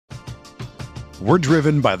We're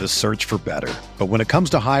driven by the search for better. But when it comes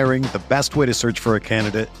to hiring, the best way to search for a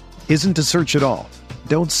candidate isn't to search at all.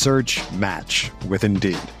 Don't search, match with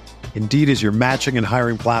Indeed. Indeed is your matching and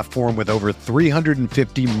hiring platform with over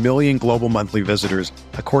 350 million global monthly visitors,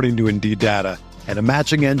 according to Indeed data, and a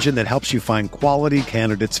matching engine that helps you find quality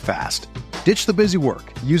candidates fast. Ditch the busy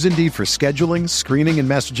work. Use Indeed for scheduling, screening, and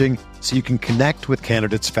messaging so you can connect with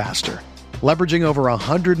candidates faster. Leveraging over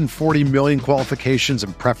 140 million qualifications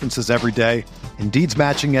and preferences every day, Indeed's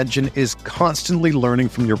matching engine is constantly learning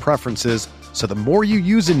from your preferences, so the more you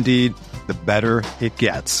use Indeed, the better it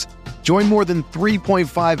gets. Join more than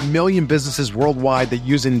 3.5 million businesses worldwide that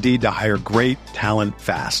use Indeed to hire great talent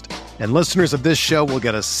fast. And listeners of this show will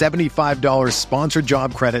get a $75 sponsored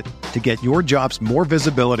job credit to get your jobs more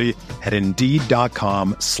visibility at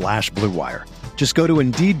Indeed.com/Blue Wire. Just go to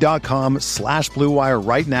Indeed.com/Blue Wire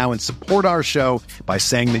right now and support our show by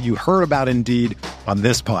saying that you heard about Indeed on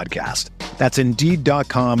this podcast. That's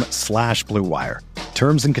Indeed.com/Blue Wire.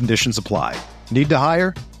 Terms and conditions apply. Need to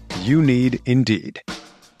hire? You need Indeed.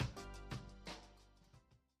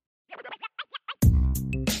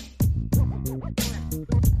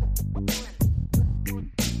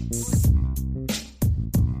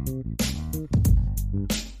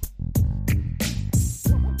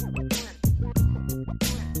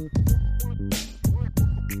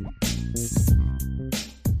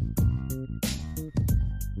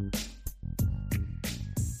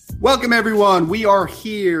 Welcome, everyone. We are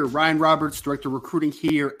here. Ryan Roberts, Director of Recruiting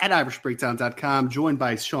here at IrishBreakdown.com, joined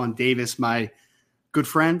by Sean Davis, my good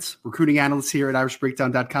friend, recruiting analyst here at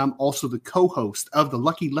IrishBreakdown.com, also the co-host of the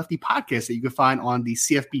Lucky Lefty podcast that you can find on the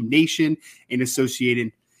CFB Nation in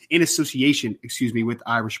association, with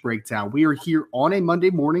Irish Breakdown. We are here on a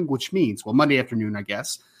Monday morning, which means, well, Monday afternoon, I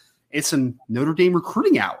guess. It's a Notre Dame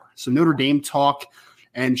recruiting hour. So Notre Dame talk.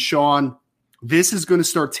 And Sean, this is going to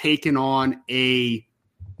start taking on a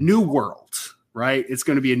new world, right? It's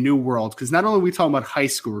going to be a new world because not only are we talking about high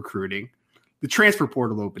school recruiting, the transfer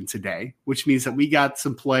portal opened today, which means that we got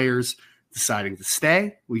some players deciding to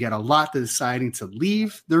stay. We got a lot deciding to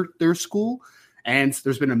leave their school. And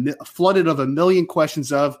there's been a flooded of a million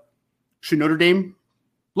questions of, should Notre Dame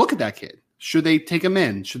look at that kid? Should they take him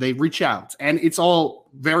in? Should they reach out? And it's all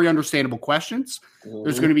very understandable questions. Mm-hmm.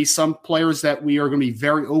 There's going to be some players that we are going to be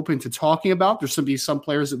very open to talking about. There's going to be some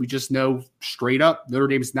players that we just know straight up Notre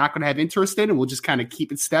Dame is not going to have interest in, and we'll just kind of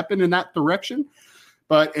keep it stepping in that direction.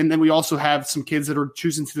 And then we also have some kids that are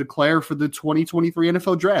choosing to declare for the 2023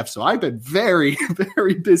 NFL draft. So I've been very,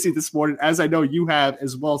 very busy this morning, as I know you have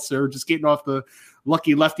as well, sir, just getting off the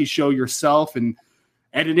Lucky Lefty show yourself and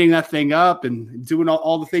editing that thing up and doing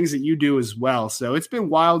all the things that you do as well. So it's been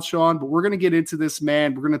wild, Sean, but we're going to get into this,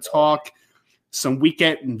 man. We're going to talk some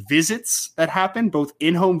weekend visits that happened, both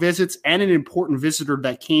in-home visits and an important visitor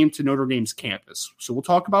that came to Notre Dame's campus. So we'll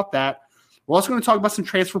talk about that. We're also going to talk about some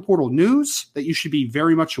transfer portal news that you should be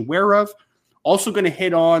very much aware of. Also going to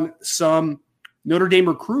hit on some Notre Dame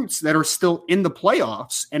recruits that are still in the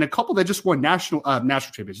playoffs and a couple that just won national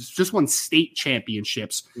championships, just won state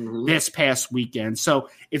championships this past weekend. So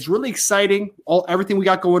it's really exciting. Everything we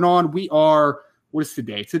got going on. We are, what is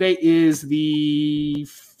today? Today is the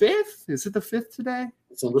 5th. Is it the 5th today?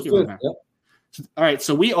 It's on the 5th. Yep. All right.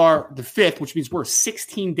 So we are the 5th, which means we're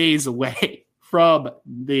 16 days away from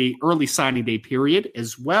the early signing day period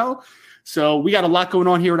as well. So we got a lot going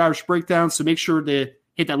on here at Irish Breakdown. So make sure to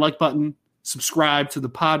hit that like button, subscribe to the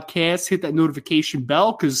podcast, hit that notification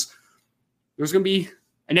bell because there's going to be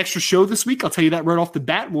an extra show this week. I'll tell you that right off the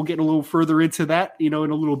bat. We'll get a little further into that, in a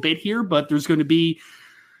little bit here, but there's going to be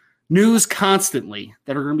news constantly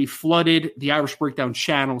that are going to be flooded the Irish Breakdown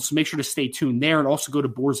channel. So make sure to stay tuned there and also go to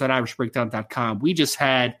boards.irishbreakdown.com. We just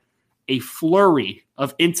had a flurry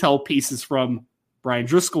of intel pieces from Brian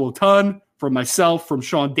Driscoll, a ton, from myself, from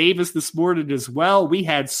Sean Davis this morning as well. We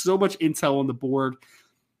had so much intel on the board.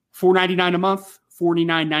 $4.99 a month,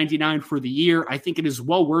 $49.99 for the year. I think it is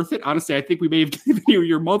well worth it. Honestly, I think we may have given you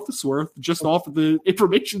your month's worth just off of the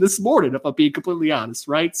information this morning, if I'm being completely honest,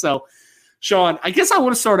 right? So, Sean, I guess I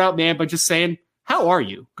want to start out, man, by just saying, how are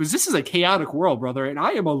you? Because this is a chaotic world, brother, and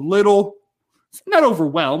I am a little, not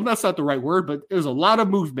overwhelmed, that's not the right word, but there's a lot of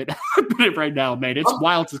movement happening right now, man. It's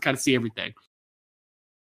wild to kind of see everything.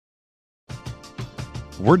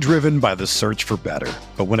 We're driven by the search for better.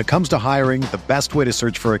 But when it comes to hiring, the best way to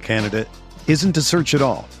search for a candidate isn't to search at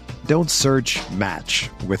all. Don't search, match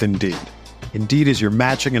with Indeed. Indeed is your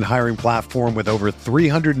matching and hiring platform with over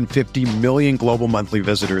 350 million global monthly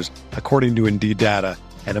visitors, according to Indeed data,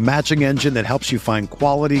 and a matching engine that helps you find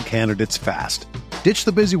quality candidates fast. Ditch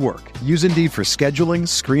the busy work. Use Indeed for scheduling,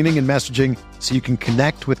 screening, and messaging so you can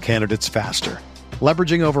connect with candidates faster.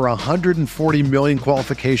 Leveraging over 140 million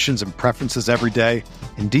qualifications and preferences every day,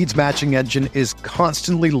 Indeed's matching engine is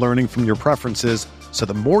constantly learning from your preferences, so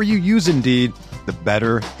the more you use Indeed, the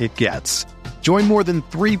better it gets. Join more than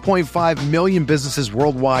 3.5 million businesses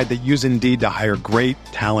worldwide that use Indeed to hire great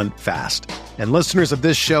talent fast. And listeners of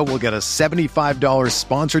this show will get a $75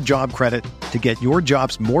 sponsored job credit to get your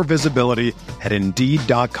jobs more visibility at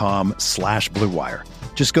Indeed.com/Blue Wire.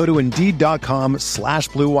 Just go to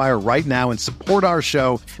Indeed.com/Blue Wire right now and support our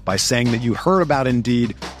show by saying that you heard about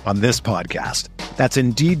Indeed on this podcast. That's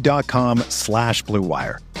Indeed.com/Blue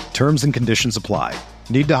Wire. Terms and conditions apply.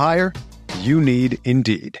 Need to hire? You need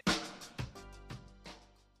Indeed.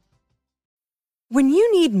 When you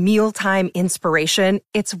need mealtime inspiration,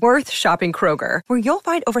 it's worth shopping Kroger, where you'll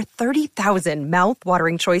find over 30,000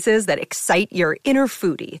 mouth-watering choices that excite your inner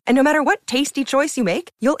foodie. And no matter what tasty choice you make,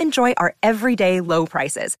 you'll enjoy our everyday low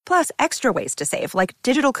prices, plus extra ways to save, like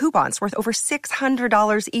digital coupons worth over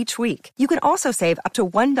 $600 each week. You can also save up to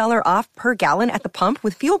 $1 off per gallon at the pump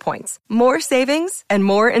with fuel points. More savings and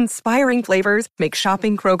more inspiring flavors make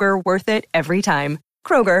shopping Kroger worth it every time.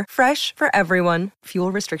 Kroger, fresh for everyone.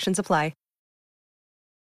 Fuel restrictions apply.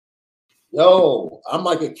 Yo, I'm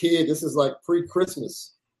like a kid. This is like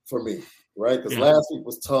pre-Christmas for me, right? Because last week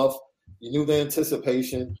was tough. You knew the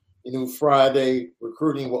anticipation. You knew Friday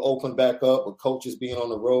recruiting will open back up with coaches being on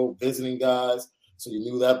the road, visiting guys. So you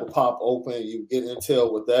knew that would pop open. You get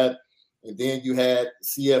intel with that. And then you had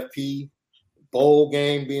CFP bowl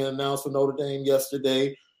game being announced for Notre Dame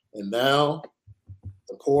yesterday. And now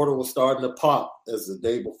the portal was starting to pop as the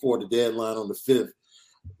day before the deadline on the 5th.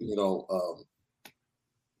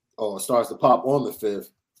 It starts to pop on the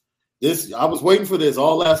 5th. I was waiting for this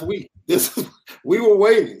all last week. We were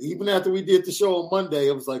waiting. Even after we did the show on Monday,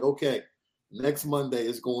 it was like, okay, next Monday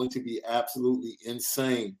is going to be absolutely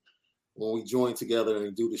insane when we join together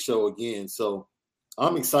and do the show again. So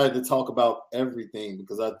I'm excited to talk about everything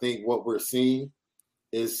because I think what we're seeing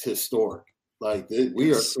is historic.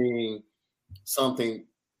 We are seeing something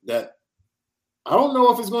that I don't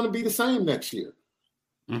know if it's going to be the same next year.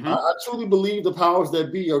 Mm-hmm. I truly believe the powers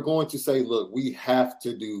that be are going to say, look, we have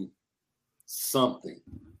to do something.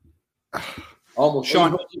 Almost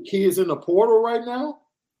Sean, kids in the portal right now.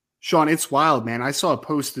 Sean, it's wild, man. I saw a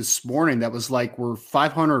post this morning that was like, we're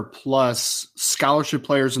 500 plus scholarship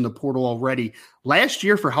players in the portal already. Last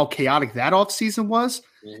year, for how chaotic that offseason was,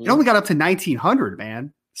 It only got up to 1,900,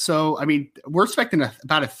 man. So, I mean, we're expecting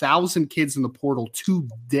about 1,000 kids in the portal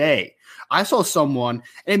today. I saw someone,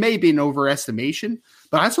 and it may be an overestimation,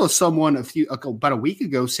 but I saw someone about a week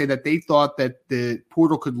ago say that they thought that the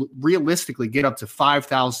portal could realistically get up to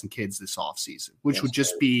 5,000 kids this offseason, which would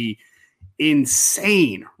just be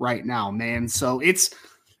insane right now, man. So it's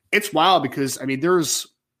wild because, I mean, there's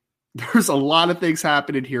a lot of things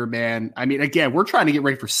happening here, man. I mean, again, we're trying to get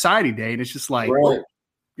ready for signing day, and it's just like, well,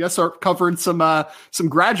 you gotta start covering some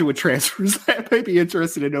graduate transfers that may be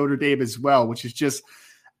interested in Notre Dame as well, which is just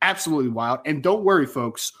absolutely wild. And don't worry,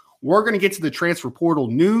 folks, we're going to get to the transfer portal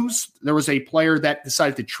news. There was a player that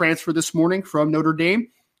decided to transfer this morning from Notre Dame.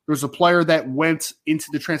 There was a player that went into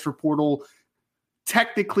the transfer portal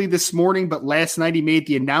technically this morning, but last night he made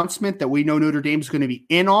the announcement that we know Notre Dame is going to be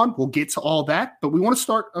in on. We'll get to all that, but we want to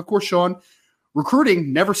start, of course, Sean.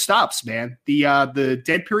 Recruiting never stops, man. The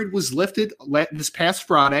dead period was lifted this past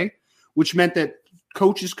Friday, which meant that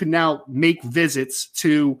coaches could now make visits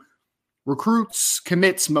to recruits,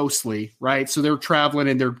 commits mostly, right? So they're traveling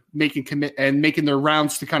and they're making their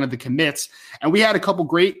rounds to kind of the commits. And we had a couple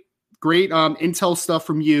great intel stuff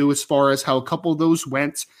from you as far as how a couple of those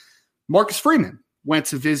went. Marcus Freeman went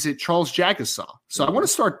to visit Charles Jagusah. So I want to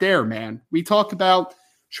start there, man. We talked about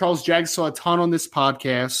Charles Jagusah a ton on this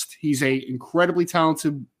podcast. He's a incredibly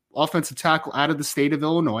talented offensive tackle out of the state of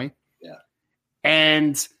Illinois. Yeah.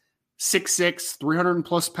 And 6'6", 300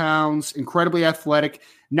 plus pounds, incredibly athletic.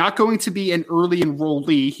 Not going to be an early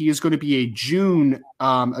enrollee. He is going to be a June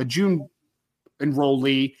enrollee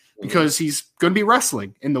because he's going to be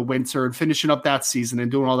wrestling in the winter and finishing up that season and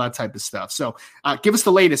doing all that type of stuff. So give us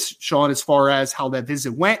the latest, Sean, as far as how that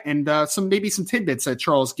visit went and some tidbits that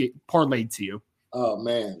Charles parlayed to you. Oh,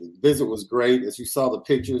 man, the visit was great. As you saw the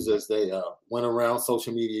pictures as they went around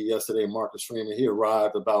social media yesterday, Marcus Freeman, he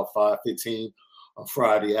arrived about 5:15 on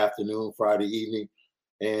Friday evening,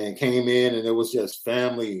 and came in, and it was just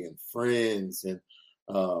family and friends. And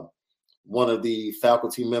one of the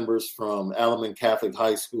faculty members from Alaman Catholic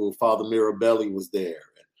High School, Father Mirabelli, was there.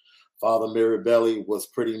 And Father Mirabelli was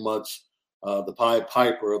pretty much the Pied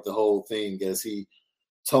Piper of the whole thing as he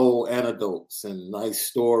told anecdotes and nice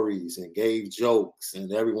stories and gave jokes,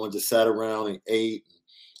 and everyone just sat around and ate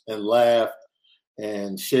and laughed.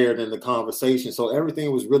 and shared in the conversation. So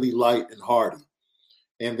everything was really light and hearty.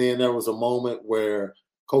 And then there was a moment where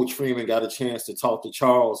Coach Freeman got a chance to talk to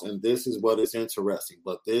Charles, and this is what is interesting.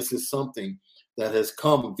 But this is something that has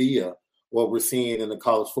come via what we're seeing in the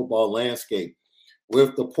college football landscape.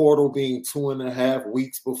 With the portal being 2.5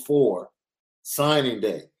 weeks before signing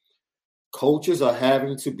day, coaches are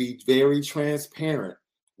having to be very transparent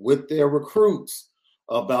with their recruits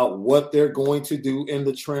about what they're going to do in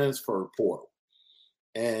the transfer portal.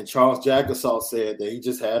 And Charles Jagusah said that he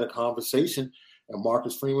just had a conversation, and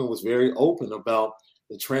Marcus Freeman was very open about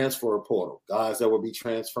the transfer portal, guys that will be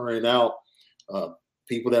transferring out,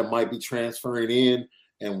 people that might be transferring in,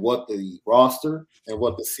 and what the roster and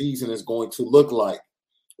what the season is going to look like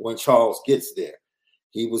when Charles gets there.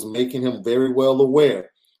 He was making him very well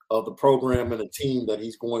aware of the program and the team that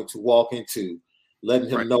he's going to walk into, letting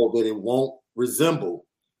him know that it won't resemble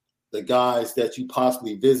the guys that you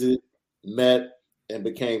possibly visited, met, and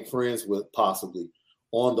became friends with possibly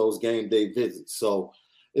on those game day visits. So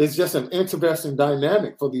it's just an interesting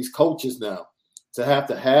dynamic for these coaches now to have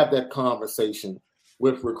that conversation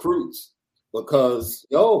with recruits. Because,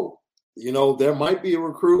 there might be a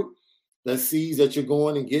recruit that sees that you're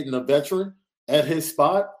going and getting a veteran at his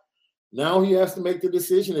spot. Now he has to make the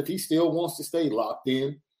decision if he still wants to stay locked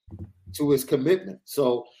in to his commitment.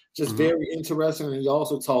 So just very interesting. And he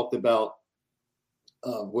also talked about,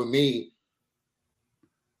 with me,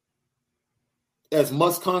 as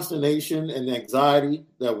much consternation and anxiety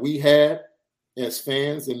that we had as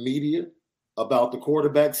fans and media about the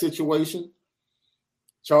quarterback situation,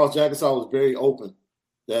 Charles Jagusah was very open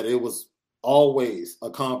that it was always a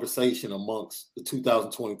conversation amongst the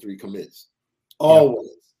 2023 commits. Always.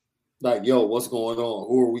 Like, what's going on?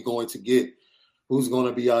 Who are we going to get? Who's going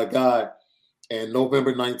to be our guy? And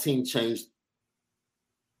November 19th changed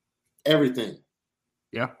everything.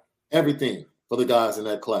 Yeah. Everything for the guys in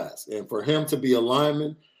that class. And for him to be a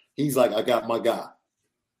lineman, he's like, I got my guy.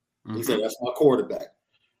 He said, that's my quarterback.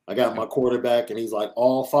 I got my quarterback, and he's like,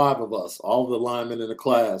 all 5 of us, all the linemen in the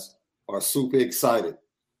class are super excited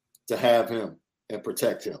to have him and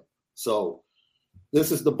protect him. So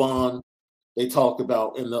this is the bond they talked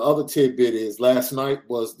about. And the other tidbit is last night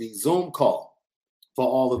was the Zoom call for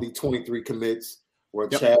all of the 23 commits where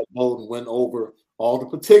Chad Bowden went over all the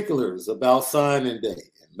particulars about signing day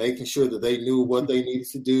and making sure that they knew what they needed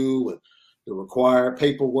to do and the required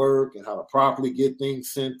paperwork and how to properly get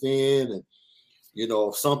things sent in. And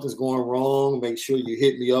if something's going wrong, make sure you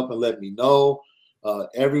hit me up and let me know.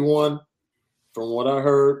 Everyone, from what I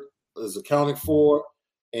heard, is accounted for.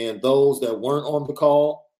 And those that weren't on the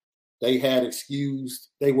call, they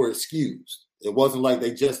were excused. It wasn't like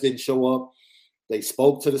they just didn't show up. They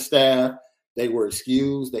spoke to the staff. They were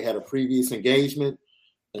excused. They had a previous engagement.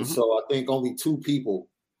 And so I think only 2 people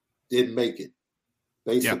didn't make it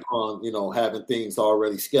based upon, having things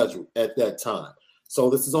already scheduled at that time. So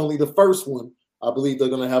this is only the first one. I believe they're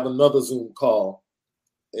going to have another Zoom call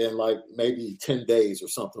in like maybe 10 days or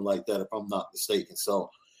something like that, if I'm not mistaken. So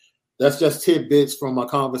that's just tidbits from my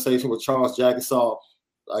conversation with Charles Jagusah.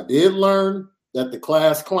 I did learn that the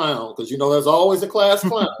class clown, because there's always a class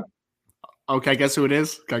clown. Okay, guess who it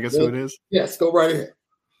is? Can I guess who it is? Yes, go right ahead.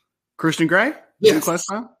 Christian Gray? Yes. Class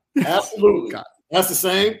clown? Absolutely. That's the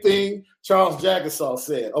same thing Charles Jagusah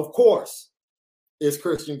said. Of course, it's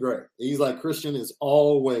Christian Gray. He's like, Christian is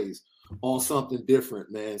always on something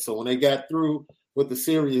different, man. So when they got through with the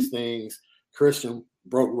serious things, Christian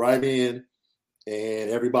broke right in, and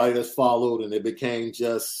everybody that's followed, and it became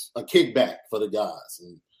just a kickback for the guys.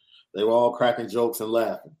 And they were all cracking jokes and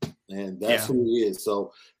laughing. And that's who he is.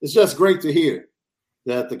 So it's just great to hear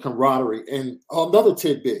that the camaraderie. And another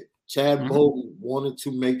tidbit, Chad Bowden wanted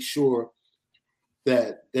to make sure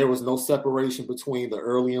that there was no separation between the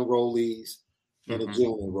early enrollees and the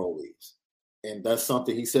June enrollees. And that's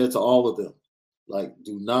something he said to all of them. Like,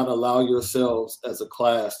 do not allow yourselves as a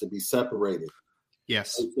class to be separated.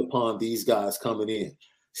 Yes. Based upon these guys coming in.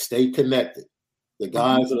 Stay connected. The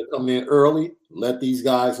guys that are coming in early, let these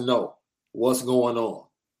guys know what's going on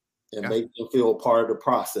and make them feel part of the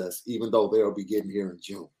process, even though they'll be getting here in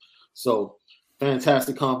June. So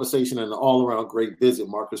fantastic conversation and an all-around great visit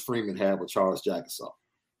Marcus Freeman had with Charles Jagusah.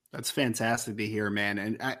 That's fantastic to hear, man.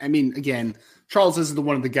 And I mean, again, Charles isn't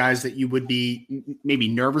one of the guys that you would be maybe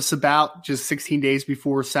nervous about just 16 days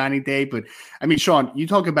before signing day. But I mean, Sean, you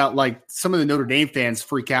talk about like some of the Notre Dame fans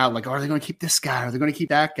freak out. Like, are they going to keep this guy? Are they going to keep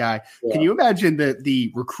that guy? Yeah. Can you imagine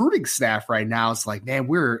the recruiting staff right now? It's like, man,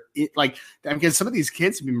 because some of these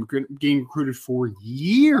kids have been getting recruited for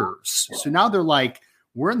years. Yeah. So now they're like,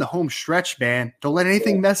 we're in the home stretch, man. Don't let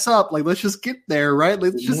anything mess up. Like, let's just get there, right?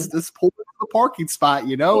 Let's pull into the parking spot,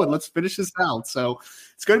 and let's finish this out. So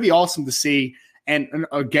it's going to be awesome to see. And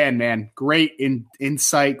again, man, great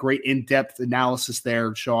insight, great in-depth analysis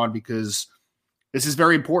there, Sean, because this is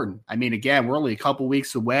very important. I mean, again, we're only a couple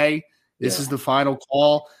weeks away. This is the final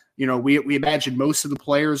call. We imagine most of the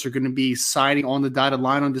players are going to be signing on the dotted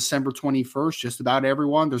line on December 21st, just about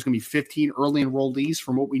everyone. There's going to be 15 early enrollees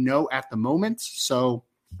from what we know at the moment. So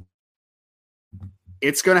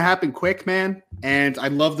it's going to happen quick, man. And I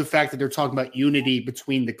love the fact that they're talking about unity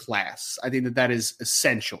between the class. I think that is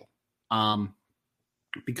essential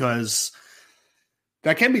because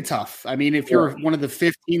that can be tough. I mean, if you're one of the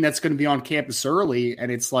 15 that's going to be on campus early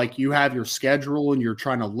and it's like you have your schedule and you're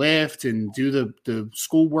trying to lift and do the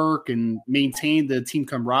schoolwork and maintain the team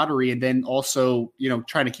camaraderie and then also,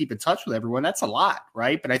 trying to keep in touch with everyone, that's a lot,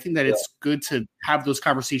 right? But I think that it's good to have those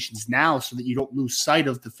conversations now so that you don't lose sight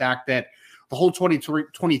of the fact that the whole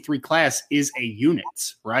 2023 class is a unit,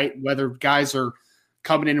 right? Whether guys are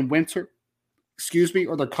coming in winter,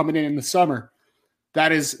 or they're coming in the summer,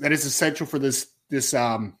 that is essential for this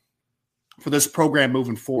program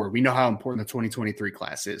moving forward. We know how important the 2023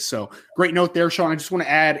 class is. So great note there, Sean. I just want to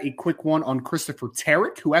add a quick one on Christopher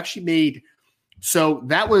Tarek, who actually so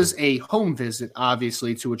that was a home visit,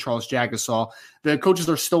 obviously, to a Charles Jagasaw. The coaches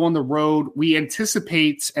are still on the road. We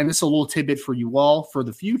anticipate, and this is a little tidbit for you all for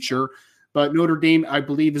the future, but Notre Dame, I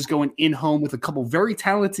believe, is going in-home with a couple very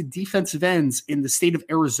talented defensive ends in the state of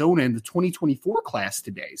Arizona in the 2024 class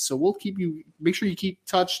today. So we'll make sure you keep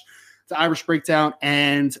touched to Irish Breakdown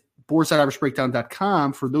and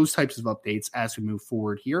boards.irishbreakdown.com for those types of updates as we move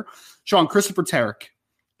forward here. Sean, Christopher Tarek,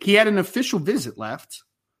 he had an official visit left.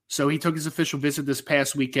 So he took his official visit this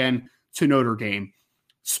past weekend to Notre Dame.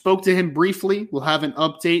 Spoke to him briefly. We'll have an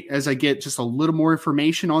update as I get just a little more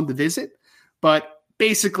information on the visit. But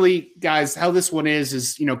basically, guys, how this one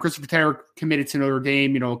is Christopher Tarek committed to Notre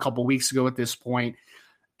Dame, a couple weeks ago at this point.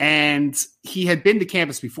 And he had been to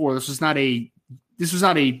campus before. This was not a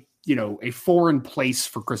foreign place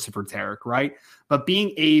for Christopher Tarek, right? But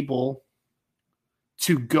being able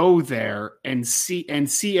to go there and see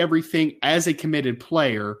everything as a committed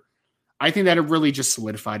player, I think that it really just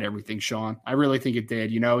solidified everything, Sean. I really think it did.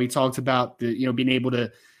 He talked about being able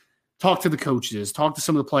to talk to the coaches, talk to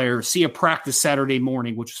some of the players, see a practice Saturday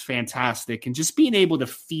morning, which was fantastic, and just being able to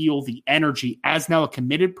feel the energy as now a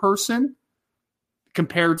committed person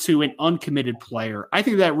compared to an uncommitted player. I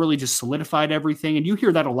think that really just solidified everything. And you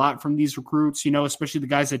hear that a lot from these recruits, especially the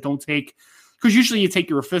guys that don't take, because usually you take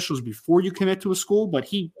your officials before you commit to a school, but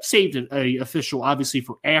he saved an official obviously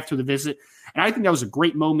for after the visit. And I think that was a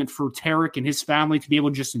great moment for Tarek and his family to be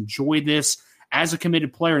able to just enjoy this as a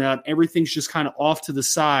committed player. Now everything's just kind of off to the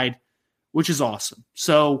side, which is awesome.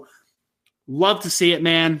 So love to see it,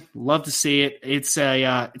 man. Love to see it. It's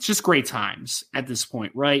just great times at this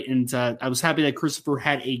point, right? And I was happy that Christopher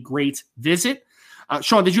had a great visit.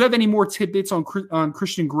 Sean, did you have any more tidbits on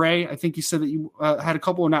Christian Gray? I think you said that you had a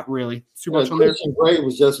couple, or not really too much on there. Christian Gray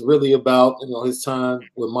was just really about his time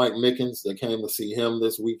with Mike Mickens that came to see him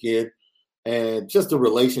this weekend, and just the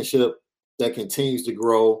relationship that continues to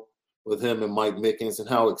grow with him and Mike Mickens and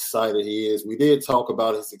how excited he is. We did talk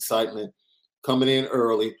about his excitement coming in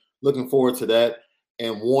early, looking forward to that,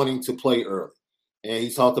 and wanting to play early. And he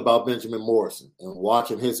talked about Benjamin Morrison and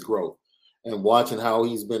watching his growth and watching how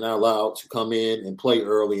he's been allowed to come in and play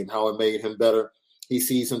early and how it made him better. He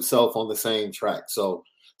sees himself on the same track. So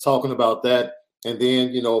talking about that. And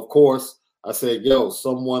then, of course, I said,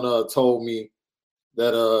 someone told me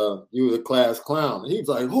that you were the class clown. And he was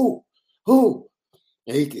like, who?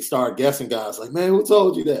 And he started guessing guys like, man, who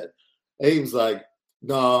told you that? And he was like,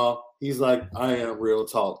 nah. He's like, I am real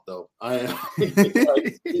talk, though. I am.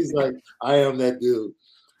 he's like, I am that dude.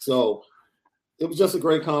 So it was just a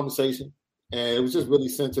great conversation. And it was just really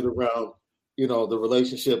centered around, the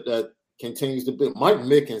relationship that continues to build. Mike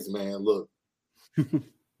Mickens, man, look.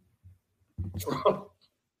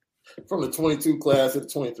 From the 22 class to the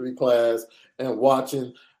 23 class and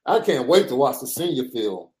watching. I can't wait to watch the senior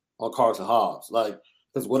film on Carson Hobbs.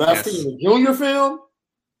 Because what I see in the junior film,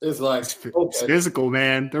 it's like, it's physical,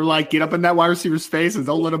 man. They're like, get up in that wide receiver's face and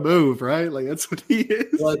don't let him move, right? Like, that's what he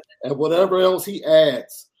is. And whatever else he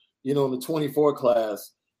adds, in the 24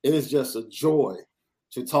 class, it is just a joy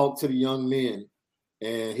to talk to the young men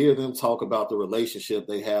and hear them talk about the relationship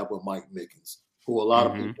they have with Mike Mickens, who a lot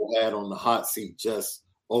of people had on the hot seat just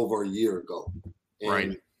over a year ago. And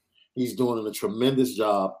right. He's doing a tremendous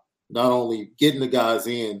job, not only getting the guys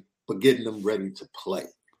in, but getting them ready to play.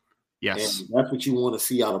 Yes. And that's what you want to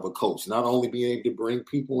see out of a coach, not only being able to bring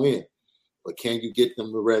people in, but can you get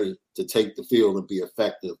them ready to take the field and be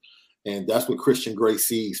effective? And that's what Christian Gray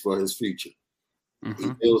sees for his future. Mm-hmm.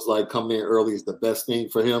 He feels like coming in early is the best thing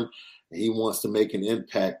for him, and he wants to make an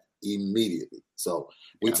impact immediately. So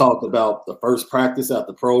we talked about the first practice at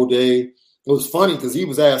the pro day. It was funny because he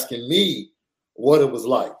was asking me what it was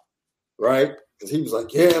like, right? Because he was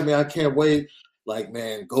like, yeah, man, I can't wait. Like,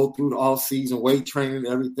 man, go through the off-season weight training and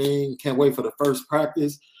everything. Can't wait for the first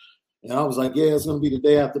practice. And I was like, yeah, it's going to be the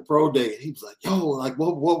day after pro day. And he was like, yo, like,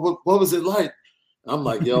 what was it like? And I'm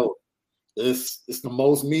like, yo, it's the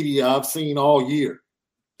most media I've seen all year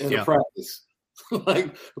in a practice.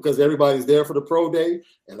 Like, because everybody's there for the pro day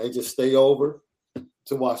and they just stay over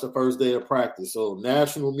to watch the first day of practice. So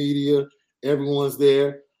national media, everyone's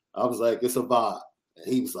there. I was like, it's a vibe.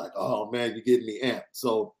 And he was like, oh, man, you're getting me amped.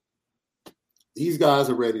 So these guys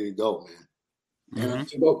are ready to go, man.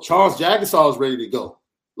 Mm-hmm. And Charles Jagusah is ready to go.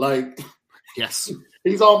 Like, yes,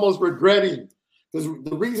 he's almost regretting because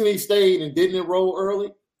the reason he stayed and didn't enroll early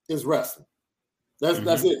is wrestling.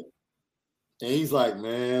 That's it. And he's like,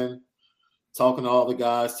 man, talking to all the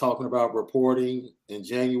guys, talking about reporting in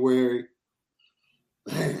January.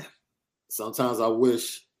 Man, sometimes I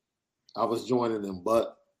wish I was joining them,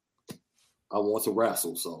 but I want to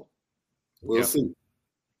wrestle, so we'll see.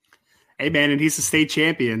 Hey, man, and he's the state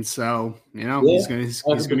champion, so he's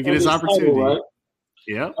gonna get his opportunity. Title, right?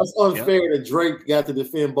 Yeah, that's unfair that Drake got to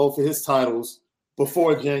defend both of his titles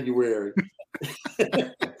before January.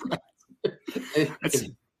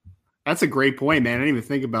 That's a great point, man. I didn't even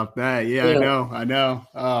think about that. Yeah. I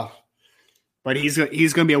know. But he's going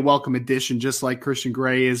to be a welcome addition, just like Christian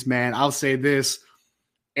Gray is, man. I'll say this.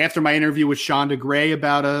 After my interview with Shonda Gray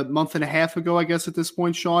about a month and a half ago, I guess at this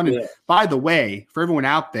point, Sean. And by the way, for everyone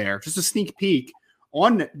out there, just a sneak peek,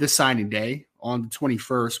 on the signing day on the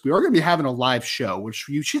 21st, we are going to be having a live show, which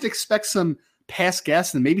you should expect some past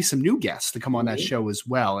guests and maybe some new guests to come on that show as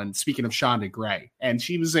well. And speaking of Shonda Gray, and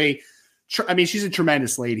she's a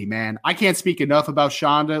tremendous lady, man. I can't speak enough about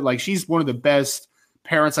Shonda. Like, she's one of the best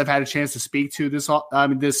parents I've had a chance to speak to this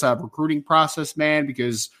recruiting process, man,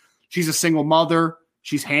 because she's a single mother.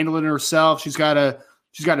 She's handling it herself. She's got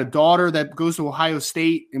a daughter that goes to Ohio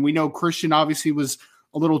State, and we know Christian obviously was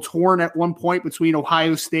a little torn at one point between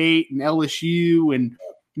Ohio State and LSU and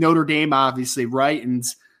Notre Dame, obviously, right? And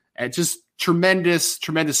just tremendous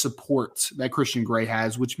support that Christian Gray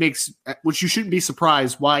has, which you shouldn't be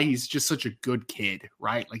surprised why he's just such a good kid,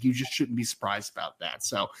 right? Like, you just shouldn't be surprised about that.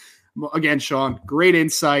 So, again, Sean, great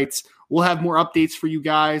insights. We'll have more updates for you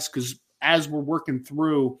guys because as we're working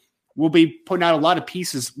through, we'll be putting out a lot of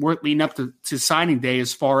pieces leading up to signing day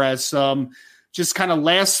as far as just kind of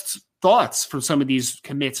last thoughts for some of these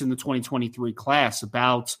commits in the 2023 class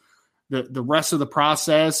about the rest of the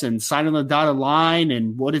process and signing the dotted line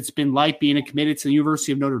and what it's been like being committed to the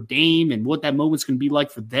University of Notre Dame and what that moment's going to be like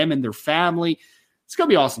for them and their family. It's going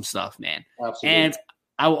to be awesome stuff, man. Absolutely. And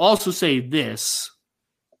I will also say this.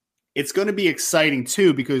 It's going to be exciting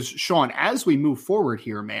too, because Sean, as we move forward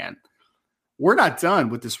here, man, we're not done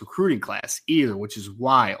with this recruiting class either, which is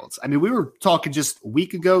wild. I mean, we were talking just a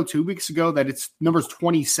week ago, 2 weeks ago, that it's numbers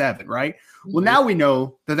 27, right? Mm-hmm. Well, now we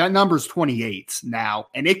know that number's 28 now,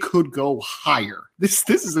 and it could go higher. This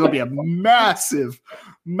is going to be a massive,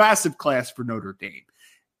 massive class for Notre Dame.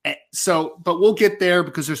 So, but we'll get there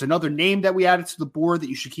because there's another name that we added to the board that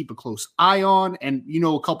you should keep a close eye on. And,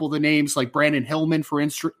 a couple of the names like Brandon Hillman, for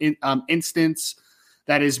instance,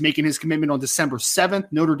 that is making his commitment on December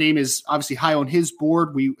 7th. Notre Dame is obviously high on his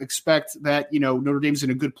board. We expect that, Notre Dame's in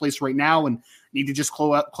a good place right now and need to just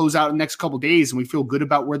close out in the next couple of days. And we feel good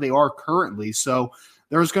about where they are currently. So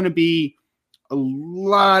there's going to be a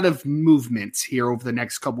lot of movement here over the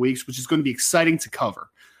next couple of weeks, which is going to be exciting to cover.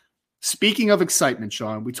 Speaking of excitement,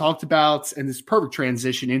 Sean, we talked about, and this perfect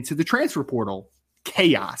transition into the transfer portal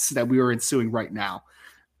chaos that we are ensuing right now.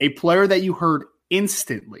 A player that you heard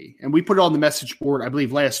instantly, and we put it on the message board, I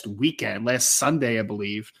believe last Sunday, I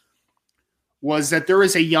believe, was that there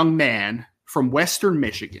is a young man from Western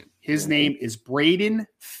Michigan. His name is Braden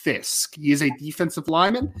Fisk. He is a defensive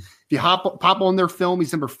lineman. If you pop on their film,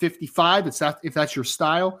 he's number 55. If that's your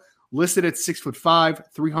style. Listed at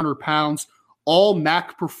 6'5", 300 pounds, all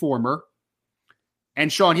MAC performer.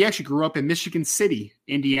 And Sean, he actually grew up in Michigan City,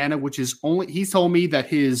 Indiana, which is he told me that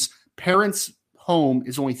his parents' home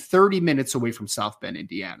is only 30 minutes away from South Bend,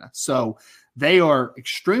 Indiana. So they are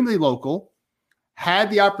extremely local. Had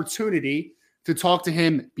the opportunity to talk to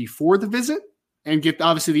him before the visit and get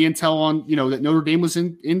obviously the intel on, that Notre Dame was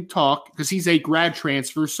in talk because he's a grad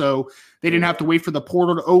transfer. So they didn't have to wait for the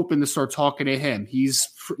portal to open to start talking to him. He's,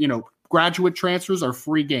 graduate transfers are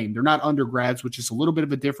free game. They're not undergrads, which is a little bit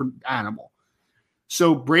of a different animal.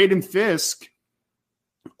 So Braden Fisk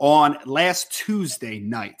on last Tuesday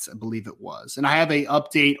night, I believe it was, and I have a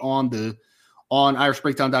update on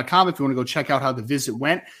irishbreakdown.com if you want to go check out how the visit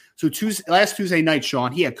went. So last Tuesday night,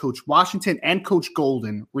 Sean, he had Coach Washington and Coach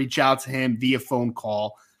Golden reach out to him via phone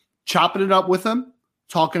call, chopping it up with him,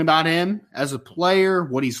 talking about him as a player,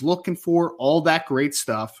 what he's looking for, all that great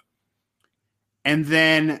stuff. And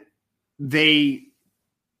then they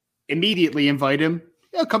immediately invite him,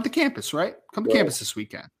 come to campus, right? Come to campus this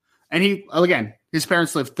weekend. And his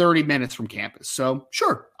parents live 30 minutes from campus. So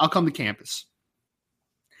sure, I'll come to campus.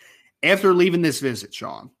 After leaving this visit,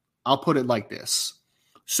 Sean, I'll put it like this.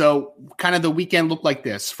 So kind of the weekend looked like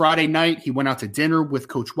this. Friday night, he went out to dinner with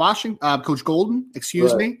Coach Golden,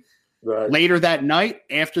 Right. Later that night,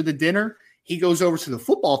 after the dinner, he goes over to the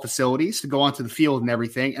football facilities to go onto the field and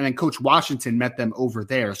everything. And then Coach Washington met them over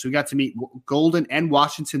there. So we got to meet Golden and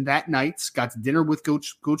Washington that night, got to dinner with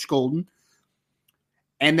Coach Golden.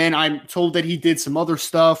 And then I'm told that he did some other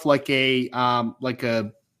stuff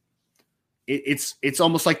it's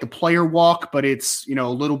almost like the player walk, but it's, a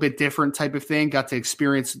little bit different type of thing. Got to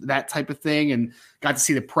experience that type of thing and got to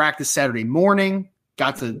see the practice Saturday morning,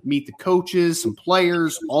 got to meet the coaches, some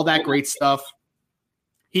players, all that great stuff.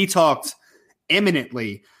 He talked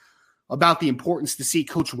eminently about the importance to see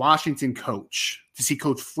Coach Washington coach, to see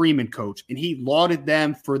Coach Freeman coach, and he lauded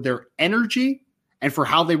them for their energy and for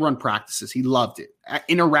how they run practices. He loved it.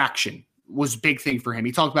 Interaction was a big thing for him.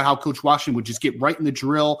 He talked about how Coach Washington would just get right in the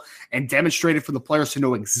drill and demonstrate it for the players to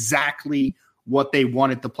know exactly what they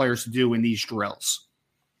wanted the players to do in these drills.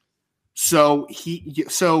 Sean,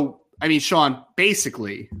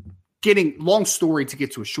 basically long story to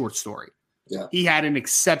get to a short story. Yeah. He had an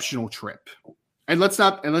exceptional trip. And let's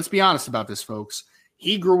be honest about this, folks.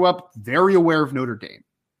 He grew up very aware of Notre Dame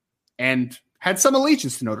and had some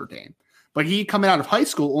allegiance to Notre Dame. But he, coming out of high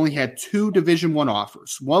school, only had 2 Division I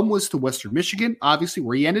offers. One was to Western Michigan, obviously,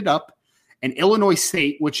 where he ended up, and Illinois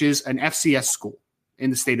State, which is an FCS school in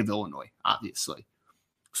the state of Illinois, obviously.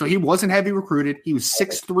 So he wasn't heavy recruited. He was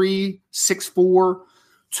 6'3", 6'4",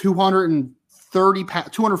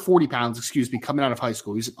 240 pounds, coming out of high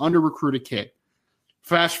school. He's an under-recruited kid.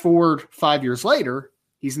 Fast forward 5 years later,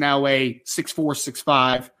 he's now a 6'4",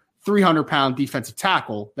 6'5", 300-pound defensive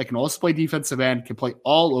tackle that can also play defensive end, can play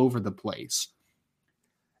all over the place.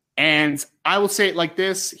 And I will say it like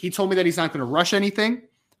this. He told me that he's not going to rush anything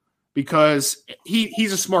because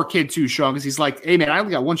he's a smart kid too, Sean, because he's like, hey, man, I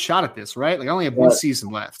only got one shot at this, right? Like, I only have one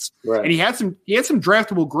season left. Right. And he had some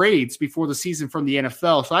draftable grades before the season from the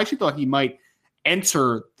NFL, so I actually thought he might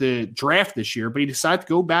enter the draft this year, but he decided to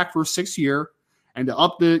go back for a 6th year and to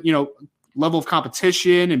up the, level of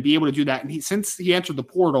competition and be able to do that. And since he entered the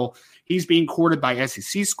portal, he's being courted by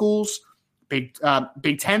SEC schools, Big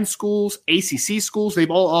Ten schools, ACC schools. They've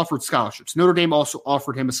all offered scholarships. Notre Dame also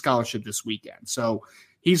offered him a scholarship this weekend. So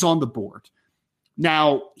he's on the board.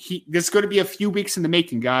 Now, there's going to be a few weeks in the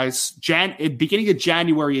making, guys. Beginning of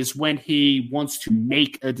January is when he wants to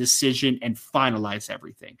make a decision and finalize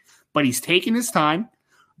everything. But he's taking his time.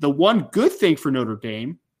 The one good thing for Notre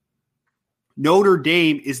Dame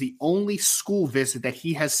is the only school visit that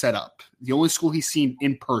he has set up, the only school he's seen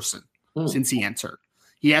in person since he entered.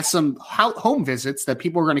 He has some home visits that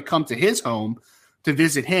people are going to come to his home to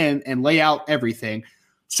visit him and lay out everything.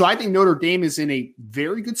 So I think Notre Dame is in a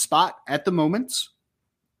very good spot at the moment.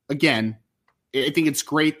 Again, I think it's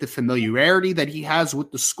great the familiarity that he has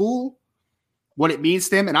with the school, what it means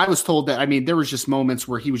to him. And I was told that, there was just moments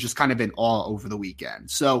where he was just kind of in awe over the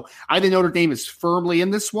weekend. So I think Notre Dame is firmly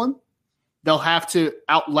in this one. They'll have to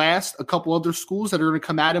outlast a couple other schools that are going to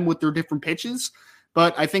come at him with their different pitches.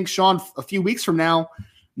 But I think, Sean, a few weeks from now,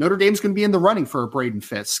 Notre Dame's going to be in the running for a Braden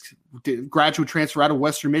Fisk, graduate transfer out of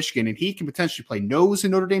Western Michigan, and he can potentially play nose in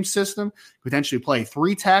Notre Dame's system, potentially play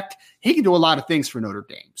 3-tech. He can do a lot of things for Notre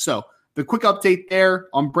Dame. So the quick update there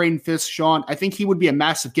on Braden Fisk, Sean, I think he would be a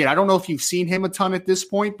massive get. I don't know if you've seen him a ton at this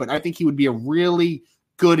point, but I think he would be a really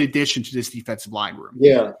good addition to this defensive line room.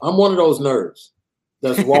 Yeah, I'm one of those nerds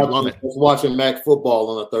that's watching MAC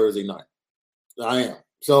football on a Thursday night. I am.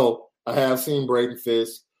 So I have seen Braden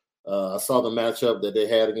Fisk. I saw the matchup that they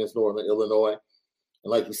had against Northern Illinois.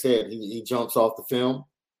 And like you said, he jumps off the film.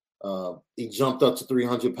 He jumped up to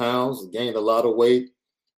 300 pounds, gained a lot of weight.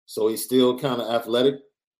 So he's still kind of athletic,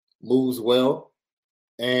 moves well.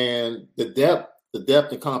 And the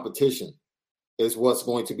depth of competition is what's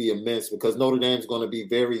going to be immense because Notre Dame's going to be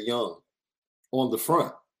very young on the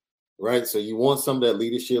front. Right. So you want some of that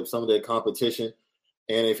leadership, some of that competition.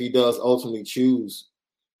 And if he does ultimately choose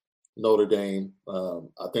Notre Dame, I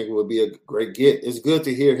think it would be a great get. It's good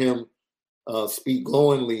to hear him speak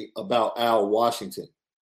glowingly about Al Washington.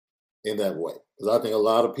 in that way. Because I think a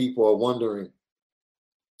lot of people are wondering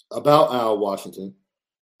about Al Washington.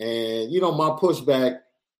 And, my pushback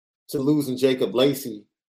to losing Jacob Lacey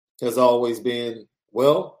has always been,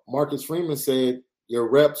 well, Marcus Freeman said your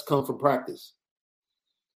reps come from practice.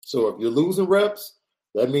 So if you're losing reps,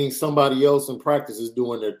 that means somebody else in practice is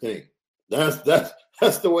doing their thing. That's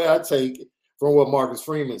the way I take it from what Marcus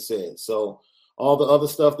Freeman said. So all the other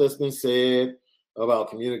stuff that's been said about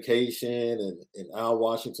communication and Al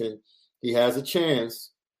Washington, he has a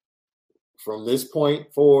chance from this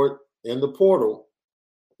point forward in the portal,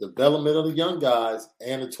 development of the young guys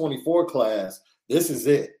and the 24 class. This is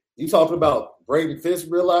it. You talking about Braden Fisk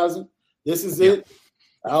realizing this is it?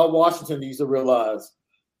 Al Washington needs to realize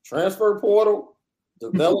transfer portal,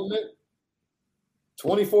 development,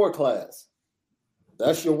 24 class.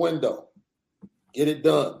 That's your window. Get it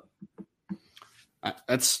done.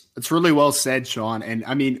 That's really well said, Sean. And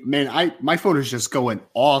I mean, man, my phone is just going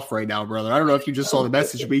off right now, brother. I don't know if you just saw the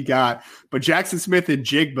message we got, but Jackson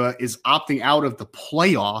Smith-Njigba is opting out of the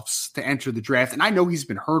playoffs to enter the draft. And I know he's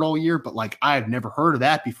been hurt all year, but like I've never heard of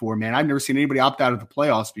that before, man. I've never seen anybody opt out of the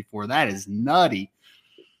playoffs before. That is nutty.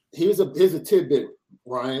 Here's a tidbit,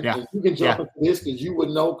 Ryan. Yeah. And you can jump into this because you would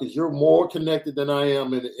know because you're more connected than I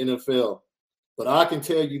am in the NFL. But I can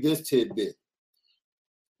tell you this tidbit.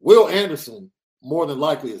 Will Anderson more than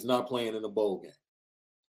likely is not playing in the bowl game.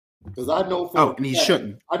 Because I know and he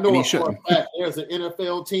shouldn't. I know for a fact there's an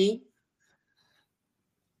NFL team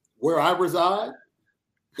where I reside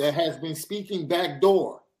that has been speaking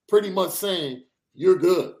backdoor, pretty much saying, you're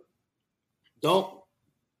good.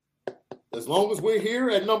 As long as we're here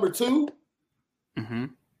at number 2,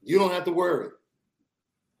 you don't have to worry.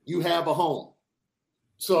 You have a home.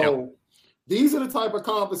 So these are the type of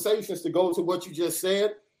conversations to go to what you just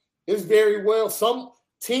said. It's very well. Some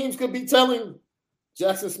teams could be telling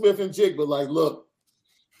Jackson Smith-Njigba, like, look,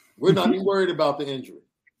 we're not even worried about the injury.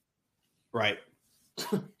 Right.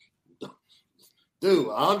 Dude,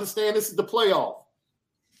 I understand this is the playoff.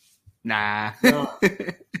 Nah.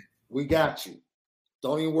 We got you.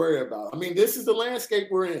 Don't even worry about it. I mean, this is the landscape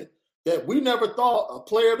we're in that we never thought a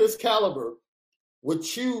player of this caliber would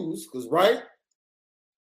choose because, right,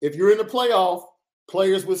 if you're in the playoff,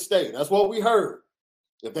 players would stay. That's what we heard.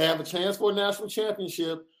 If they have a chance for a national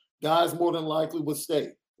championship, guys more than likely would stay.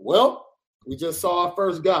 Well, we just saw our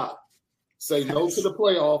first guy say no to the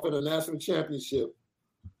playoff and a national championship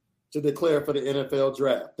to declare for the NFL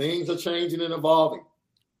draft. Things are changing and evolving.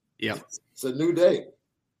 Yeah. It's a new day.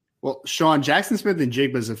 Well, Sean, Jackson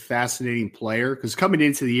Smith-Njigba is a fascinating player because coming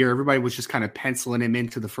into the year, everybody was just kind of penciling him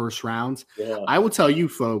into the first round. Yeah. I will tell you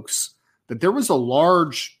folks that there was a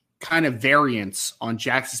large kind of variance on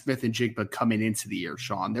Jackson Smith-Njigba coming into the year,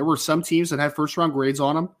 Sean. There were some teams that had first-round grades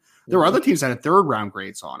on him. There were other teams that had third-round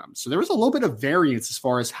grades on him. So there was a little bit of variance as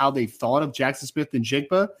far as how they thought of Jackson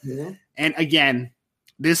Smith-Njigba. Yeah. And again,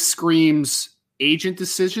 this screams agent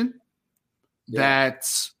decision that,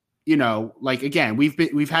 again,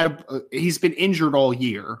 he's been injured all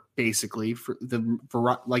year, basically, for the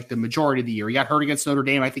majority of the year. He got hurt against Notre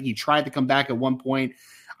Dame. I think he tried to come back at one point.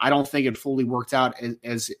 I don't think it fully worked out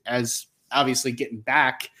as obviously getting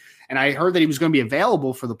back. And I heard that he was going to be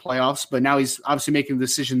available for the playoffs, but now he's obviously making the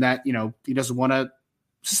decision that, he doesn't want to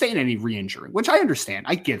sustain any re-injury, which I understand.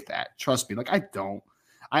 I get that. Trust me. Like, I don't.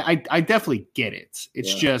 I definitely get it.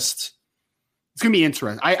 It's just, it's going to be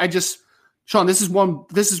interesting. Sean, this is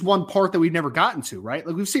one part that we've never gotten to, right?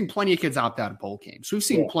 Like, we've seen plenty of kids opt out of bowl games. We've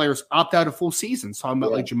seen players opt out of full seasons, talking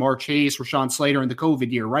about like Jamar Chase, Rashawn Slater in the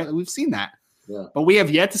COVID year, right? Like, we've seen that. Yeah. But we have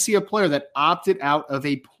yet to see a player that opted out of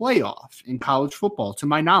a playoff in college football, to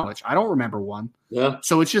my knowledge. I don't remember one. Yeah.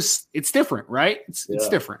 So it's different, right? It's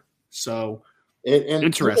different. So and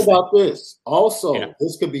interesting. Think about this. Also,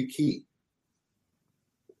 this could be key.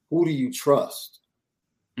 Who do you trust?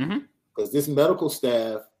 Because this medical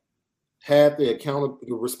staff had the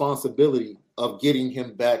responsibility of getting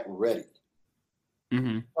him back ready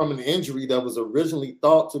from an injury that was originally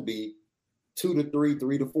thought to be 2 to 3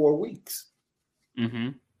 to 4 weeks.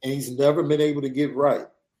 And he's never been able to get right.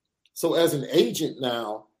 So as an agent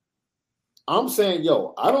now, I'm saying,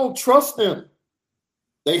 I don't trust them.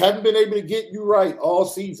 They haven't been able to get you right all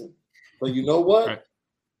season. But you know what? Right.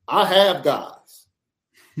 I have guys.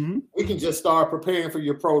 We can just start preparing for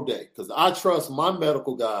your pro day because I trust my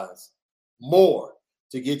medical guys more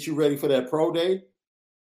to get you ready for that pro day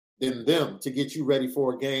than them to get you ready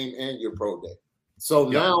for a game and your pro day. So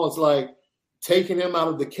now it's like taking him out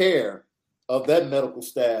of the care of that medical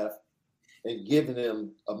staff and giving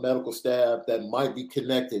them a medical staff that might be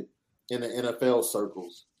connected in the NFL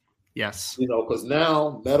circles. Yes. Because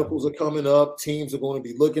now medicals are coming up. Teams are going to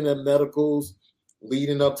be looking at medicals.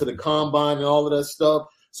 leading up to the combine and all of that stuff.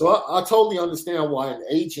 So I totally understand why an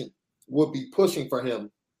agent would be pushing for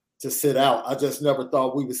him to sit out. I just never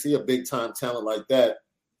thought we would see a big time talent like that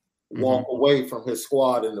walk away from his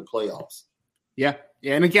squad in the playoffs. Yeah.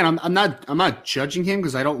 Yeah. And again, I'm not judging him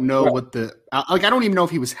because I don't know what I don't even know if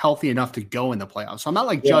he was healthy enough to go in the playoffs. So I'm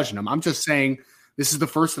not judging him. I'm just saying this is the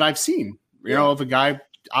first that I've seen, you know, of a guy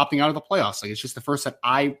opting out of the playoffs. Like, it's just the first that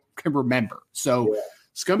I can remember. So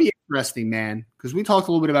it's going to be interesting, man, because we talked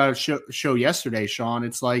a little bit about a show yesterday, Sean.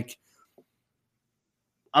 It's like,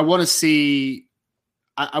 I want to see,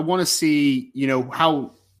 you know,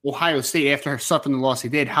 how Ohio State, after suffering the loss they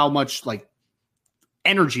did, how much like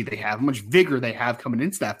energy they have, how much vigor they have coming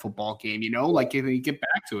into that football game, you know, like if they get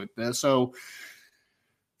back to it. So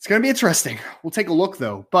it's going to be interesting. We'll take a look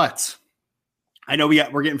though. But I know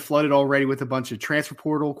we're getting flooded already with a bunch of transfer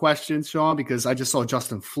portal questions, Sean, because I just saw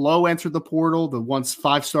Justin Flo enter the portal, the once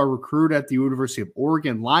 5-star recruit at the University of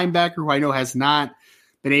Oregon linebacker, who I know has not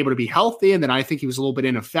been able to be healthy. And then I think he was a little bit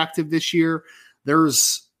ineffective this year.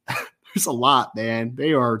 There's a lot, man.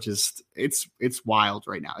 They are just, it's wild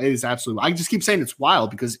right now. It is absolutely, I just keep saying it's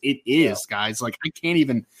wild because it is, guys. Like,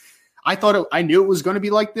 I knew it was going to be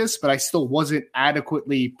like this, but I still wasn't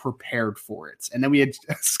adequately prepared for it. And then we had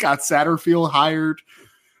Scott Satterfield hired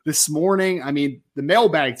this morning. I mean, the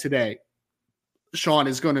mailbag today, Sean,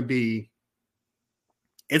 is going to be,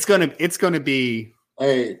 it's going to be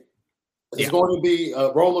a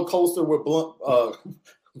roller coaster with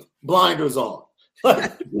blinders on.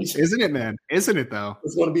 Isn't it, man? Isn't it though?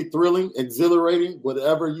 It's going to be thrilling, exhilarating,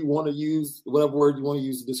 whatever word you want to use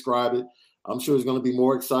to describe it. I'm sure it's going to be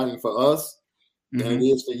more exciting for us than it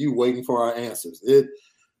is for you waiting for our answers.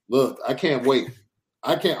 Look, I can't wait.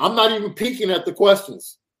 I'm not even peeking at the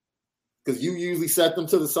questions because you usually set them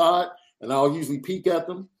to the side and I'll usually peek at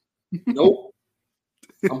them. Nope.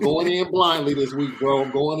 I'm going in blindly this week, bro.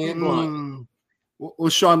 I'm going in blindly. Well,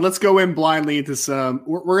 Sean, let's go in blindly into some.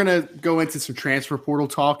 We're going to go into some transfer portal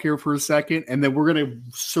talk here for a second, and then we're going to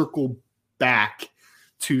circle back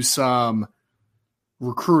to some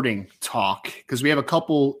recruiting talk because we have a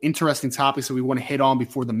couple interesting topics that we want to hit on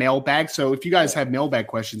before the mailbag. So if you guys have mailbag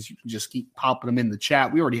questions, you can just keep popping them in the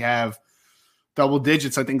chat. We already have double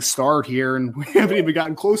digits, I think, starred here, and we haven't even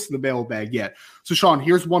gotten close to the mailbag yet. So, Sean,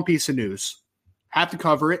 here's one piece of news. Have to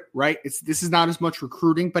cover it, right? This is not as much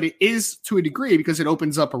recruiting, but it is to a degree because it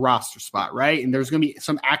opens up a roster spot, right? And there's going to be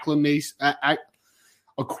some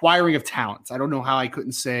acquiring of talents. I don't know how I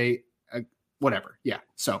couldn't say whatever. Yeah.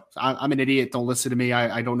 So I'm an idiot. Don't listen to me.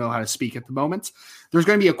 I don't know how to speak at the moment. There's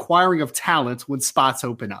going to be acquiring of talent when spots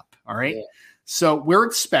open up. All right. Yeah. So we're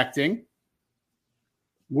expecting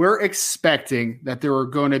that there are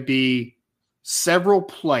going to be several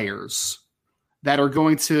players that are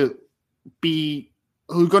going to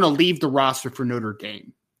leave the roster for Notre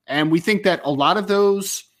Dame. And we think that a lot of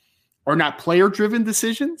those are not player-driven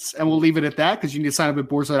decisions, and we'll leave it at that because you need to sign up at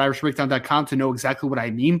boards.irishbreakdown.com to know exactly what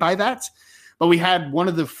I mean by that. But we had one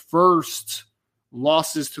of the first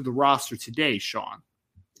losses to the roster today, Sean.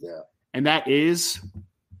 Yeah. And that is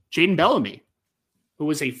Jaden Bellamy, who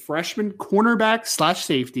was a freshman cornerback /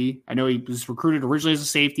 safety. I know he was recruited originally as a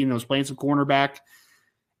safety and was playing some cornerback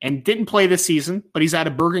and didn't play this season, but he's out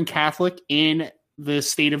of Bergen Catholic in the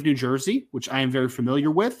state of New Jersey, which I am very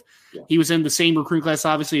familiar with. Yeah. He was in the same recruiting class,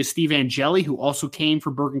 obviously, as Steve Angeli, who also came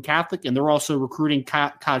from Bergen Catholic, and they're also recruiting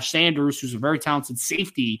Kaj Sanders, who's a very talented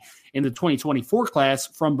safety in the 2024 class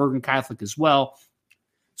from Bergen Catholic as well.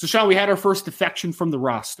 So, Sean, we had our first defection from the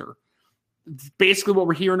roster. Basically, what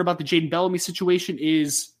we're hearing about the Jaden Bellamy situation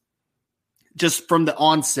is just from the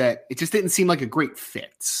onset, it just didn't seem like a great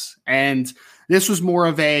fit. And this was more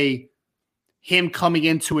of him coming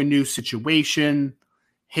into a new situation,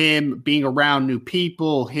 him being around new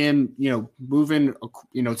people, him, moving,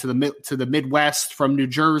 to the Midwest from New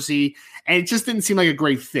Jersey. And it just didn't seem like a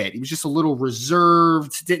great fit. He was just a little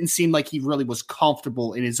reserved. Didn't seem like he really was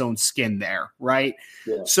comfortable in his own skin there. Right.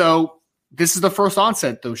 Yeah. So this is the first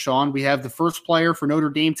onset though, Sean. We have the first player for Notre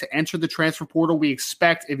Dame to enter the transfer portal. We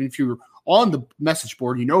expect, if you're on the message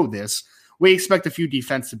board, this, we expect a few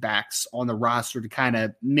defensive backs on the roster to kind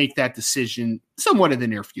of make that decision somewhat in the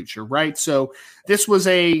near future, right? So this was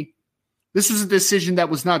a decision that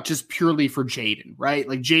was not just purely for Jaden, right?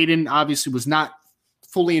 Like Jaden obviously was not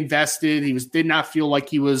fully invested. He did not feel like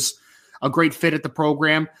he was a great fit at the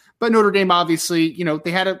program. But Notre Dame obviously,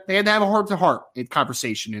 they had to have a heart-to-heart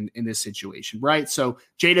conversation in this situation, right? So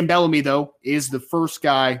Jaden Bellamy, though, is the first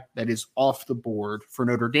guy that is off the board for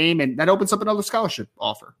Notre Dame, and that opens up another scholarship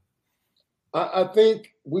offer. I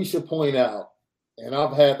think we should point out, and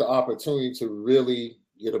I've had the opportunity to really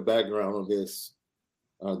get a background on this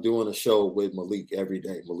doing a show with Malik every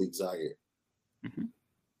day, Malik Zaire. Mm-hmm.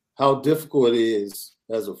 How difficult it is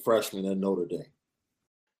as a freshman at Notre Dame.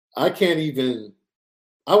 I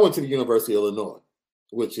went to the University of Illinois,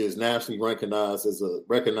 which is nationally recognized as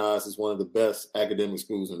one of the best academic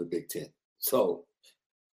schools in the Big Ten. So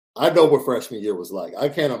I know what freshman year was like. I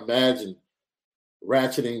can't imagine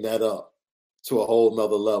ratcheting that up to a whole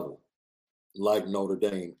nother level like Notre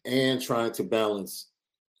Dame and trying to balance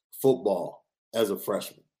football as a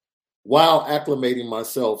freshman while acclimating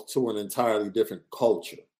myself to an entirely different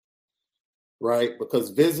culture, right? Because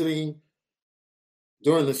visiting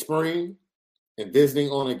during the spring and visiting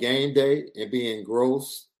on a game day and being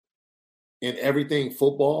engrossed in everything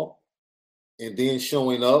football and then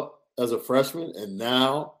showing up as a freshman and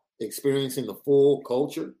now experiencing the full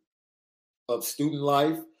culture of student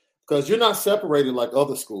life, because you're not separated like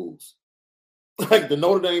other schools. Like the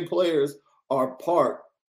Notre Dame players are part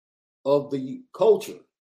of the culture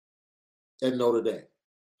at Notre Dame.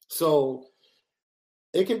 So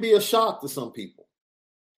it can be a shock to some people.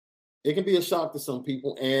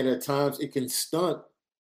 And at times it can stunt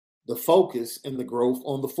the focus and the growth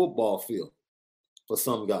on the football field for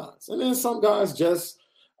some guys. And then some guys just,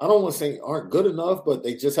 I don't want to say aren't good enough, but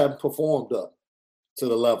they just haven't performed up to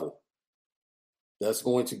the level that's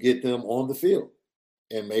going to get them on the field.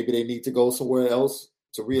 And maybe they need to go somewhere else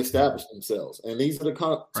to reestablish themselves. And these are the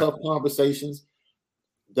tough conversations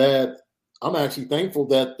that I'm actually thankful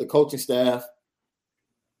that the coaching staff,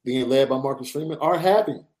 being led by Marcus Freeman, are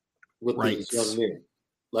having with these young men.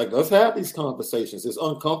 Like, let's have these conversations. It's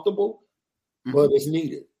uncomfortable, but it's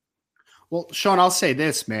needed. Well, Sean, I'll say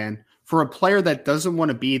this, man. For a player that doesn't want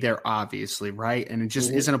to be there, obviously, right? And it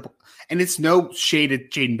just isn't and it's no shade at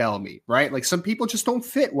Jaden Bellamy, right? Like, some people just don't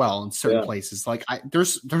fit well in certain places. Like,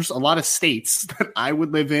 there's a lot of states that I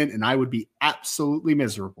would live in and I would be absolutely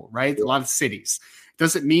miserable, right? A lot of cities. It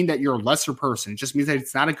doesn't mean that you're a lesser person. It just means that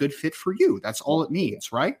it's not a good fit for you. That's all it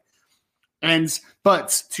means, right?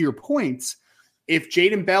 But to your point, if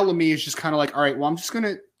Jaden Bellamy is just kind of like, all right, well, I'm just going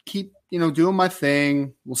to keep, doing my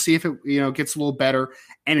thing. We'll see if it, gets a little better,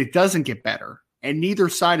 and it doesn't get better, and neither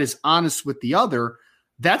side is honest with the other,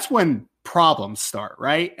 that's when problems start,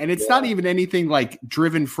 right? And it's not even anything like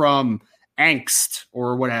driven from angst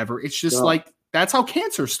or whatever. It's just like, that's how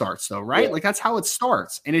cancer starts though, right? Like, that's how it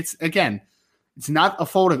starts. And it's not a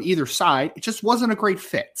fault of either side. It just wasn't a great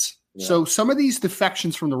fit. Yeah. So some of these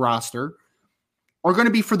defections from the roster are going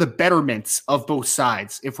to be for the betterment of both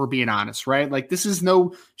sides, if we're being honest, right? Like, this is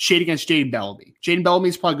no shade against Jaden Bellamy. Jaden Bellamy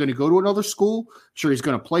is probably going to go to another school. I'm sure he's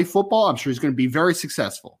going to play football. I'm sure he's going to be very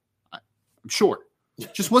successful. I'm sure.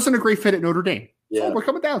 Just wasn't a great fit at Notre Dame. That's what we're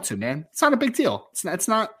coming down to, man. It's not a big deal. It's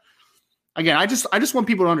not. Again, I just want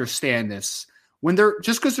people to understand this. When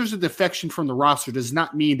just because there's a defection from the roster does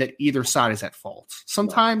not mean that either side is at fault.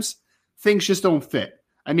 Sometimes things just don't fit.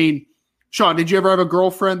 I mean, Sean, did you ever have a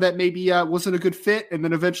girlfriend that maybe wasn't a good fit and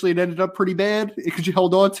then eventually it ended up pretty bad because you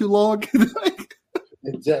held on too long?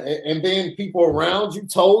 And then people around you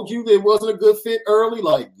told you that it wasn't a good fit early?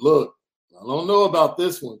 Like, look, I don't know about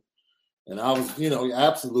this one. And I was,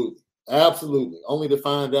 absolutely. Only to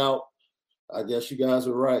find out, I guess you guys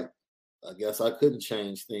are right. I guess I couldn't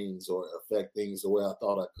change things or affect things the way I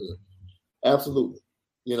thought I could. Absolutely.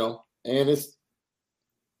 And it's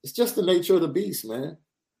just the nature of the beast, man.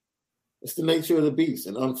 It's the nature of the beast.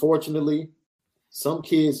 And unfortunately, some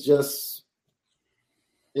kids just,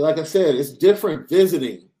 like I said, it's different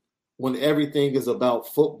visiting when everything is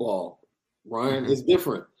about football, Ryan. It's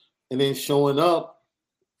different. And then showing up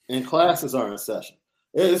and classes are in session.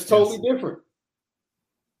 It's totally different.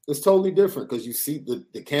 It's totally different because you see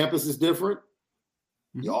the campus is different.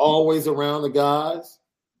 You're always around the guys,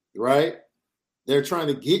 right? They're trying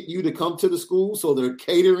to get you to come to the school, so they're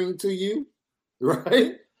catering to you,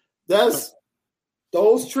 right? Those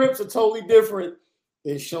trips are totally different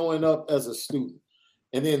than showing up as a student.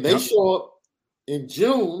 And then they show up in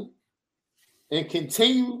June and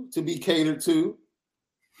continue to be catered to.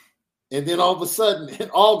 And then all of a sudden in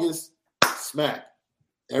August, smack,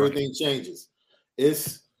 everything changes.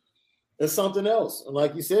 It's something else. And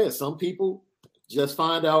like you said, some people just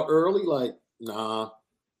find out early, like, nah,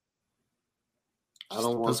 I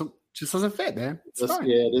don't want to. Just doesn't fit, man.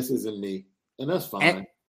 This isn't me. And that's fine.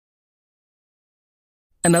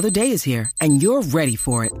 Another day is here, and you're ready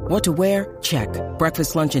for it. What to wear? Check.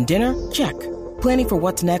 Breakfast, lunch, and dinner? Check. Planning for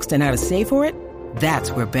what's next and how to save for it?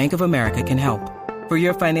 That's where Bank of America can help. For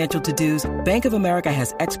your financial to-dos, Bank of America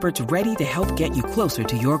has experts ready to help get you closer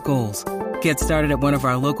to your goals. Get started at one of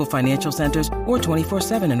our local financial centers or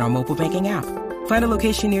 24/7 in our mobile banking app. Find a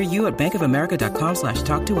location near you at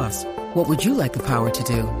bankofamerica.com/talktous. What would you like the power to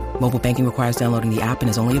do? Mobile banking requires downloading the app and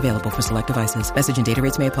is only available for select devices. Message and data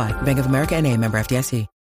rates may apply. Bank of America N.A., member FDIC.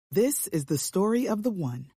 This is the story of the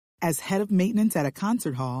one. As head of maintenance at a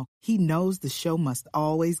concert hall, he knows the show must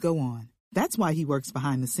always go on. That's why he works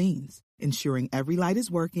behind the scenes, ensuring every light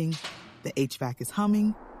is working, the HVAC is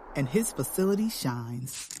humming, and his facility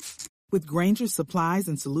shines. With Grainger's supplies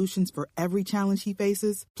and solutions for every challenge he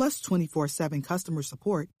faces, plus 24/7 customer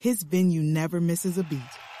support, his venue never misses a beat.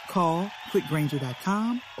 Call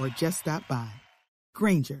quickgrainger.com or just stop by.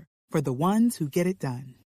 Grainger, for the ones who get it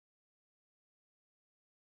done.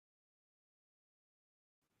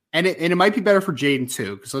 And it might be better for Jaden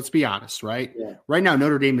too, because let's be honest, right? Yeah. Right now,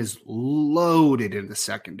 Notre Dame is loaded in the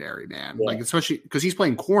secondary, man. Yeah. Like, especially because he's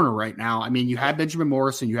playing corner right now. I mean, you have Benjamin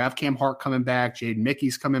Morrison, you have Cam Hart coming back, Jaden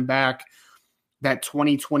Mickey's coming back. That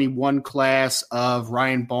 2021 class of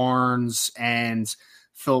Ryan Barnes and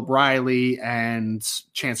Philip Riley and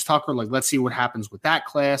Chance Tucker. Like, let's see what happens with that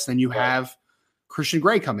class. Then you have Christian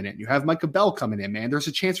Gray coming in. You have Micah Bell coming in, man. There's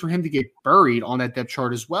a chance for him to get buried on that depth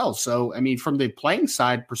chart as well. So, I mean, from the playing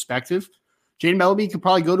side perspective, Jaden Bellamy could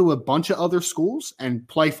probably go to a bunch of other schools and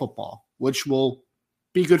play football, which will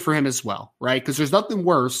be good for him as well, right? Because there's nothing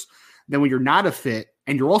worse than when you're not a fit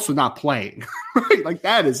and you're also not playing, right? Like,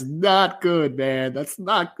 that is not good, man. That's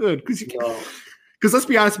not good. Because let's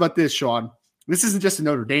be honest about this, Sean. This isn't just a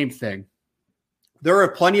Notre Dame thing. There are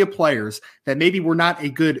plenty of players that maybe were not a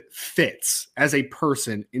good fits as a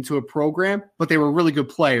person into a program, but they were really good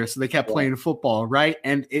players, so they kept playing football, right?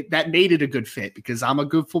 And that made it a good fit because I'm a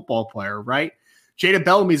good football player, right? Jaden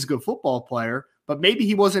Bellamy is a good football player, but maybe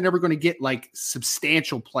he wasn't ever going to get like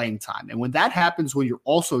substantial playing time. And when that happens, when you're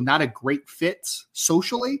also not a great fit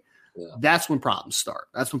socially, that's when problems start.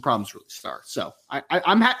 That's when problems really start. So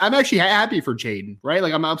I'm actually happy for Jaden, right?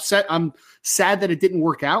 Like, I'm upset. I'm sad that it didn't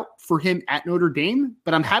work out for him at Notre Dame,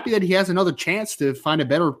 but I'm happy that he has another chance to find a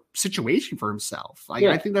better situation for himself.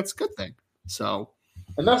 I think that's a good thing. So,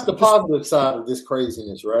 and that's the positive side of this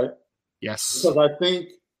craziness, right? Yes. Because I think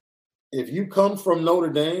if you come from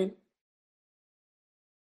Notre Dame,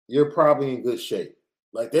 you're probably in good shape.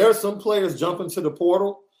 Like, there are some players jumping to the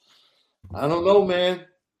portal. I don't know, man.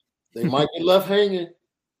 They might be left hanging.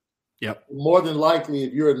 Yep. More than likely,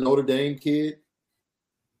 if you're a Notre Dame kid,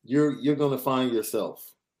 you're going to find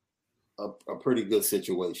yourself a pretty good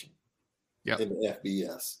situation in the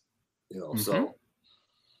FBS. So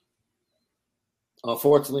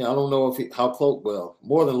unfortunately, I don't know how close. Well,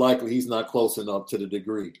 more than likely, he's not close enough to the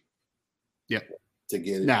degree. To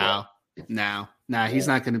get it. No. He's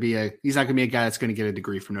not going to be a guy that's going to get a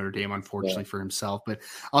degree from Notre Dame, unfortunately for himself. But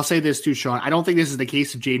I'll say this too, Sean. I don't think this is the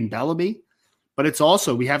case of Jaden Bellamy, but it's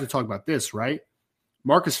also, we have to talk about this, right?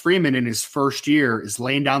 Marcus Freeman in his first year is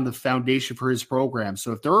laying down the foundation for his program.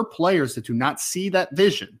 So if there are players that do not see that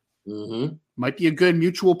vision, might be a good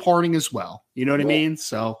mutual parting as well. You know what I mean?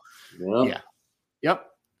 So, Yep.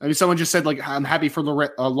 I mean, someone just said, like, I'm happy for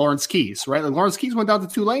Lawrence Keys, right? Like, Lawrence Keys went down to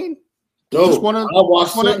Tulane. Just won an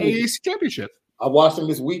AAC championship. I watched him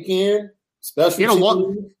this weekend. He had a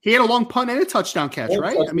long punt and a touchdown catch,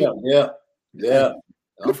 right? I mean, yeah.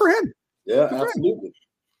 Good for him. Yeah, absolutely.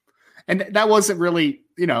 And that wasn't really,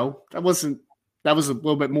 that was a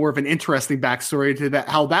little bit more of an interesting backstory to that,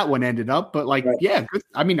 how that one ended up. But good.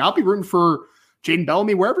 I mean, I'll be rooting for Jaden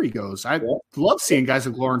Bellamy wherever he goes. I love seeing guys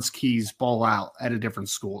like Lawrence Keys ball out at a different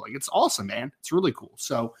school. Like, it's awesome, man. It's really cool.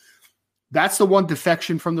 So that's the one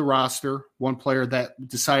defection from the roster, one player that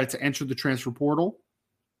decided to enter the transfer portal.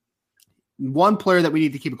 One player that we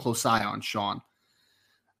need to keep a close eye on, Sean.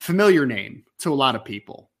 Familiar name to a lot of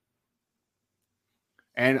people.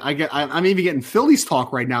 And I'm even getting Phillies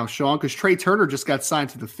talk right now, Sean, because Trey Turner just got signed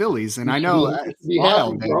to the Phillies. And I know it's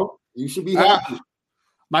wild, man. Bro. You should be happy.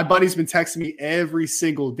 My buddy's been texting me every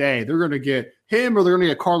single day. They're going to get him, or they're going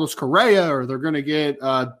to get Carlos Correa, or they're going to get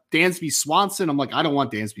Dansby Swanson. I'm like, I don't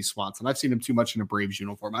want Dansby Swanson. I've seen him too much in a Braves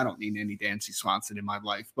uniform. I don't need any Dansby Swanson in my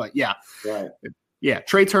life. But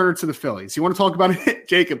Trey Turner to the Phillies. You want to talk about it,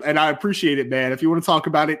 Jacob? And I appreciate it, man. If you want to talk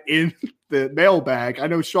about it in the mailbag, I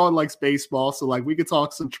know Sean likes baseball, so we could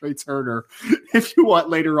talk some Trey Turner if you want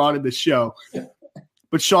later on in the show.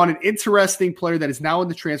 But Sean, an interesting player that is now in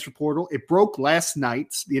the transfer portal. It broke last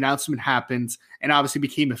night. The announcement happened and obviously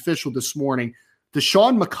became official this morning.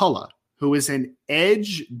 Deshaun McCullough, who is an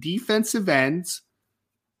edge defensive end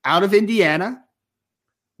out of Indiana,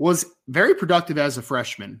 was very productive as a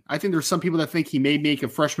freshman. I think there's some people that think he may make a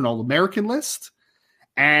freshman All-American list.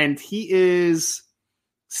 And he is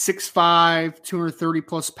 6'5", 230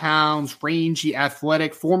 plus pounds, rangy,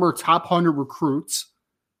 athletic, former top 100 recruits.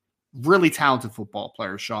 really talented football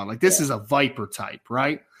player, Sean. Like this is a Viper type,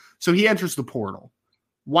 right? So he enters the portal.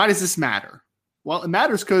 Why does this matter? Well, it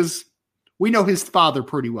matters because we know his father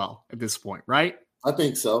pretty well at this point, right? I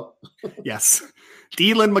think so. Yes.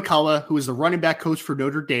 Deland McCullough, who is the running back coach for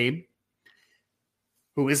Notre Dame,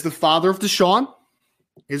 who is the father of Deshaun.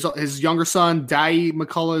 His younger son, Dai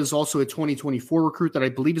McCullough, is also a 2024 recruit that I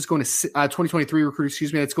believe is going to 2023 recruit,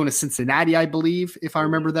 excuse me, that's going to Cincinnati, I believe, if I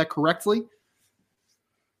remember that correctly.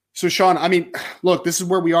 So, Sean, I mean, look, this is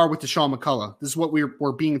where we are with Deshaun McCullough. This is what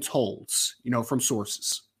we're being told, from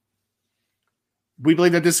sources. We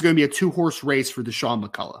believe that this is going to be a two-horse race for Deshaun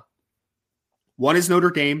McCullough. One is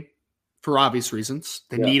Notre Dame, for obvious reasons.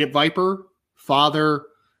 They need it, Viper, father,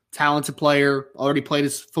 talented player, already played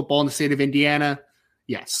his football in the state of Indiana.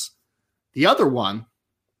 Yes. The other one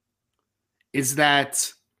is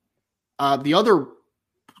that the other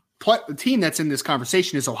team that's in this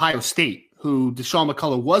conversation is Ohio State, who Deshaun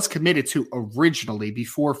McCullough was committed to originally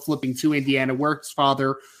before flipping to Indiana, where his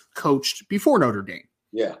father coached before Notre Dame.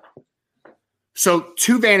 Yeah. So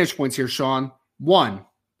 2 vantage points here, Sean. One,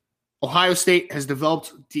 Ohio State has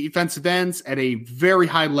developed defensive ends at a very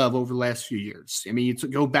high level over the last few years. I mean, you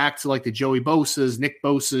go back to like the Joey Bosa's, Nick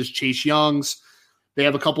Bosa's, Chase Young's. They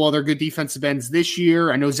have a couple other good defensive ends this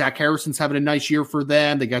year. I know Zach Harrison's having a nice year for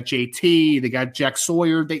them. They got JT. They got Jack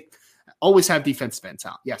Sawyer. They always have defensive end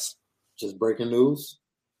talent. Yes. Just breaking news.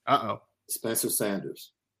 Uh-oh. Spencer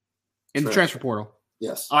Sanders. In the transfer portal.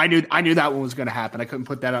 Yes. I knew that one was going to happen. I couldn't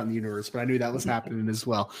put that out in the universe, but I knew that was happening as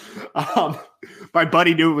well. My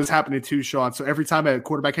buddy knew it was happening too, Sean. So every time a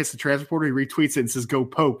quarterback hits the transfer portal, he retweets it and says, "Go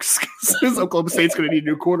Pokes." Because Oklahoma State's going to need a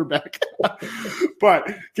new quarterback. But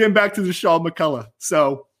getting back to Deshaun McCullough.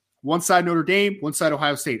 So one side Notre Dame, one side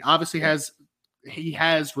Ohio State. Obviously he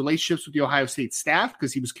has relationships with the Ohio State staff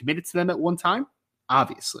because he was committed to them at one time,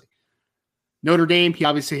 obviously. Notre Dame, he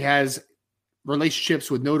obviously has relationships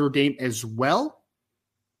with Notre Dame as well.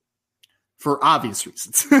 For obvious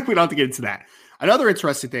reasons. We don't have to get into that. Another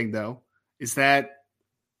interesting thing, though, is that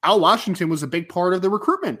Al Washington was a big part of the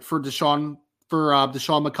recruitment for Deshaun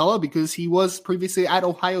McCullough because he was previously at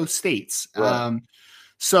Ohio State. Right.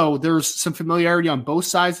 So there's some familiarity on both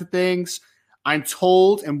sides of things. I'm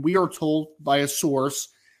told, and we are told by a source,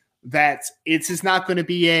 that it's not going to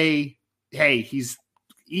be he's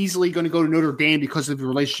easily going to go to Notre Dame because of the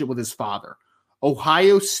relationship with his father.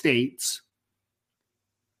 Ohio State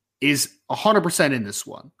is 100% in this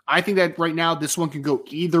one. I think that right now this one can go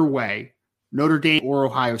either way, Notre Dame or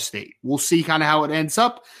Ohio State. We'll see kind of how it ends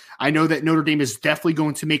up. I know that Notre Dame is definitely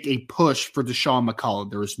going to make a push for Deshaun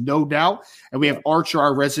McCullough. There is no doubt. And we have Archer,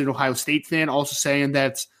 our resident Ohio State fan, also saying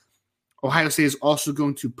that Ohio State is also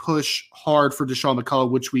going to push hard for Deshaun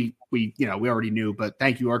McCullough, which we already knew. But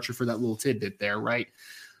thank you, Archer, for that little tidbit there, right?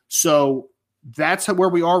 So that's where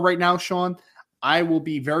we are right now, Sean. I will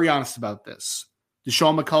be very honest about this.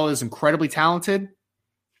 Deshaun McCullough is incredibly talented.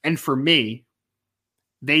 And for me,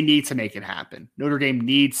 they need to make it happen. Notre Dame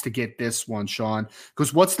needs to get this one, Sean.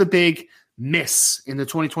 Because what's the big miss in the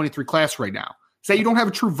 2023 class right now? Is that you don't have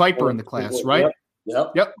a true Viper in the class, right?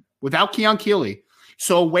 Yep. Without Keon Keeley.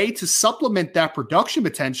 So a way to supplement that production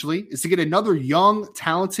potentially is to get another young,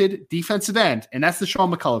 talented defensive end. And that's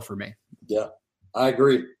Deshaun McCullough for me. Yeah, I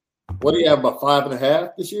agree. What do you have, about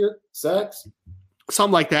 5.5 this year? Sacks?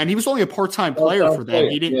 Something like that. And he was only a part-time player for them.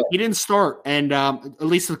 He didn't start. And at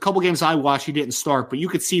least a couple games I watched, he didn't start. But you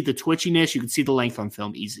could see the twitchiness. You could see the length on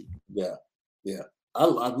film easy. Yeah. I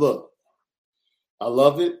love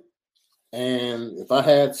it. And if I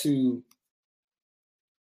had to,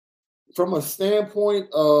 from a standpoint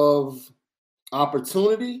of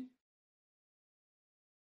opportunity,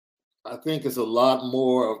 I think it's a lot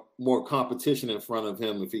more competition in front of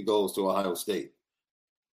him if he goes to Ohio State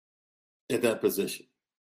at that position.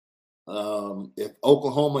 If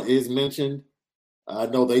Oklahoma is mentioned, I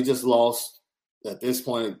know they just lost, at this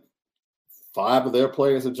point, 5 of their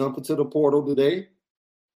players are jumping to the portal today.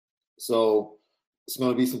 So it's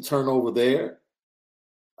going to be some turnover there.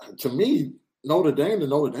 To me, the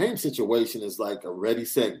Notre Dame situation is like a ready,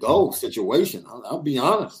 set, go situation. I'll be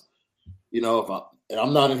honest.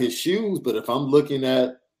 I'm not in his shoes, but if I'm looking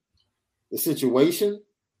at the situation,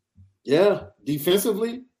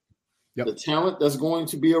 defensively, the talent that's going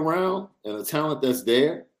to be around and the talent that's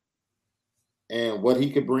there and what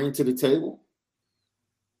he could bring to the table,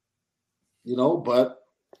 but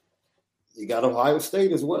you got Ohio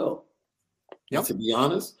State as well. Yep. And to be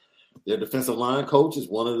honest, their defensive line coach is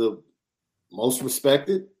one of the most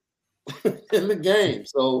respected in the game.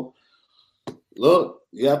 So, look,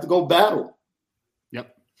 you have to go battle.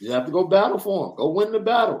 You have to go battle for him. Go win the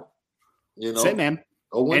battle. That's it, man.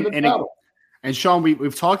 Go win the battle. And Sean,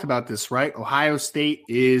 we've talked about this, right? Ohio State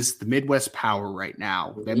is the Midwest power right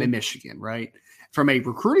now, them in Michigan, right? From a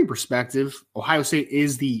recruiting perspective, Ohio State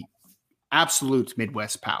is the absolute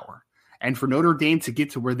Midwest power. And for Notre Dame to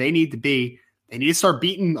get to where they need to be, they need to start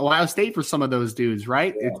beating Ohio State for some of those dudes,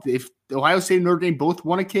 right? Yeah. If Ohio State and Notre Dame both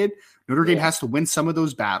want a kid, Notre Dame has to win some of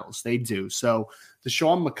those battles. They do. So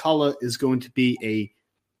Deshaun McCullough is going to be a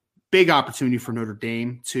big opportunity for Notre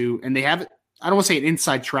Dame and they have, I don't want to say an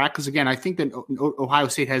inside track, because again, I think that Ohio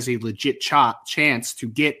State has a legit chance to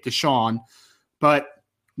get Deshaun, but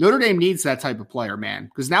Notre Dame needs that type of player, man.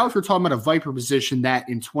 Because now if you're talking about a Viper position that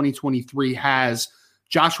in 2023 has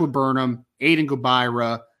Joshua Burnham, Aiden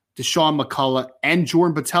Gobira, Deshaun McCullough, and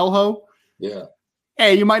Jordan Botelho,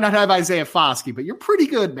 hey, you might not have Isaiah Foskey, but you're pretty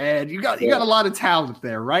good, man. You got a lot of talent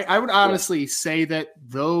there, right? I would honestly say that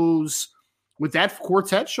with that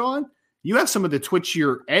quartet, Sean, you have some of the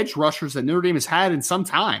twitchier edge rushers that Notre Dame has had in some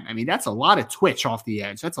time. I mean, that's a lot of twitch off the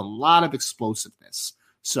edge. That's a lot of explosiveness.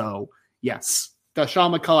 So, yes,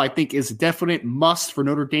 Deshaun McCullough, I think, is a definite must for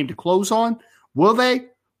Notre Dame to close on. Will they?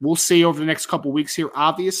 We'll see over the next couple of weeks here,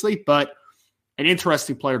 obviously, but an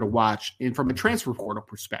interesting player to watch and from a transfer portal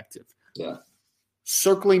perspective. Yeah.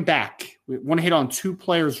 Circling back, we want to hit on two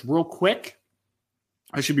players real quick.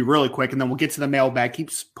 I should be really quick, and then we'll get to the mailbag.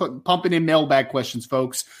 Keep pumping in mailbag questions,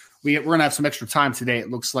 folks. We're going to have some extra time today,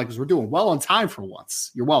 it looks like, because we're doing well on time for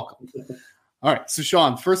once. You're welcome. All right, so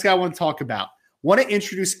Sean, first guy I want to talk about. Want to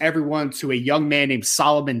introduce everyone to a young man named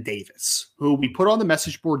Solomon Davis, who we put on the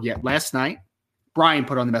message board last night. Brian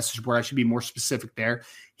put on the message board. I should be more specific there.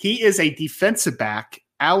 He is a defensive back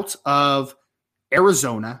out of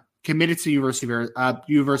Arizona, committed to University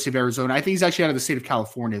of Arizona. I think he's actually out of the state of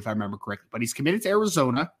California, if I remember correctly. But he's committed to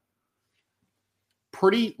Arizona.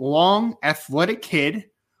 Pretty long, athletic kid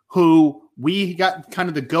who we got kind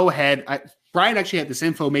of the go-ahead. Brian actually had this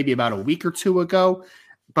info maybe about a week or two ago.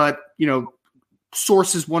 But,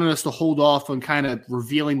 sources wanted us to hold off on kind of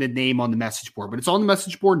revealing the name on the message board. But it's on the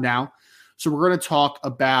message board now. So we're going to talk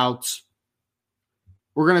about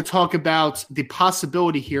the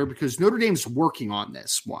possibility here because Notre Dame's working on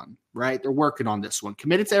this one, right? They're working on this one.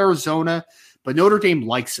 Committed to Arizona, but Notre Dame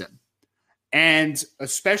likes him. And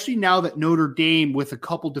especially now that Notre Dame, with a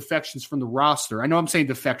couple defections from the roster, I know I'm saying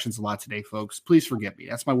defections a lot today, folks. Please forgive me.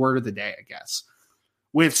 That's my word of the day, I guess.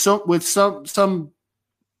 With some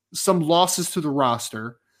losses to the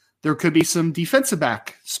roster, there could be some defensive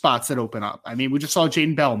back spots that open up. I mean, we just saw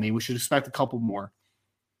Jaden Bellamy. We should expect a couple more.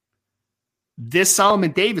 This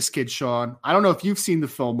Solomon Davis kid, Sean, I don't know if you've seen the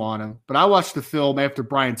film on him, but I watched the film after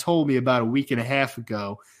Brian told me about a week and a half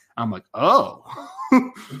ago. I'm like, oh,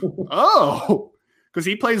 because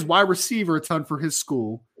he plays wide receiver a ton for his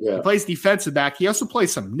school. Yeah. He plays defensive back. He also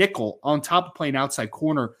plays some nickel on top of playing outside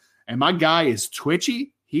corner. And my guy is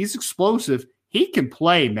twitchy. He's explosive. He can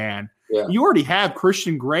play, man. Yeah. You already have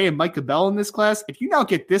Christian Gray and Micah Bell in this class. If you now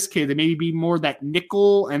get this kid to maybe be more that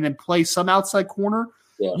nickel and then play some outside corner,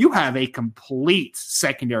 you have a complete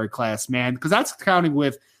secondary class, man, because that's counting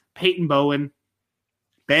with Peyton Bowen,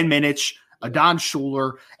 Ben Minich, Adon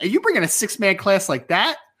Schuler, and you bring in a six-man class like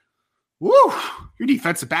that, woo, your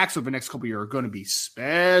defensive backs over the next couple of years are going to be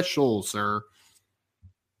special, sir.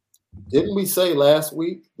 Didn't we say last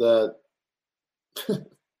week that the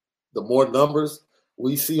more numbers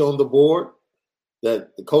we see on the board,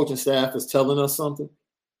 that the coaching staff is telling us something?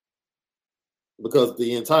 Because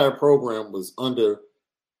the entire program was under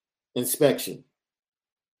inspection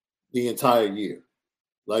the entire year.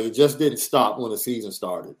 Like, it just didn't stop when the season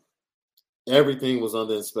started. Everything was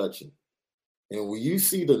under inspection. And when you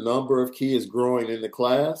see the number of kids growing in the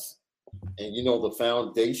class and, the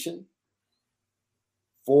foundation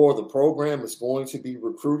for the program is going to be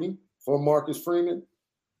recruiting for Marcus Freeman,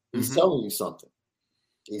 he's telling you something.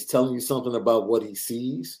 He's telling you something about what he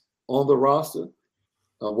sees on the roster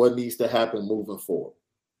and what needs to happen moving forward.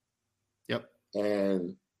 Yep.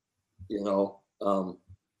 And,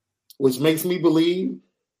 which makes me believe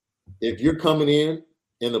if you're coming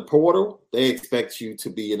in the portal, they expect you to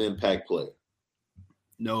be an impact player.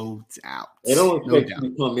 No doubt. They don't expect you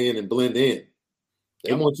to come in and blend in.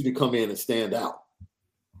 They want you to come in and stand out.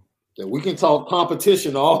 And we can talk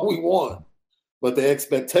competition all we want, but the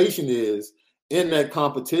expectation is in that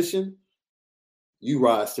competition, you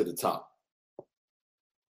rise to the top.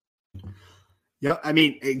 Yeah, I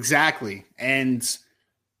mean, exactly. And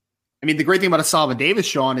I mean, the great thing about a Solomon Davis,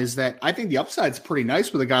 Sean, is that I think the upside's pretty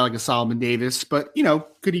nice with a guy like a Solomon Davis, but,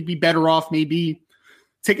 could he be better off maybe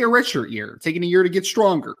taking a redshirt year, taking a year to get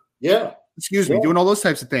stronger? Yeah. Doing all those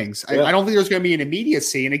types of things. Yeah. I don't think there's going to be an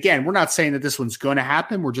immediacy. And again, we're not saying that this one's going to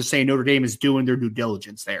happen. We're just saying Notre Dame is doing their due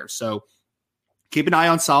diligence there. So keep an eye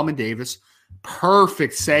on Solomon Davis.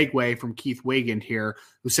 perfect segue from Keith Wiggin here,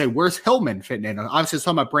 who said, where's Hillman fitting in? Obviously, it's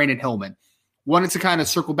talking about Brandon Hillman. Wanted to kind of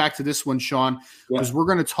circle back to this one, Sean, because we're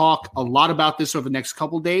going to talk a lot about this over the next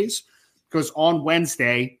couple of days, because on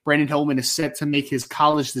Wednesday, Brandon Hillman is set to make his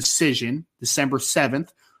college decision, December 7th.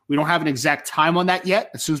 We don't have an exact time on that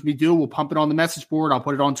yet. As soon as we do, we'll pump it on the message board. I'll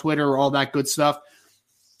put it on Twitter, all that good stuff.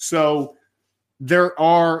 So there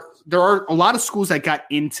are a lot of schools that got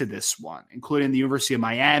into this one, including the University of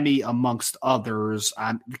Miami, amongst others.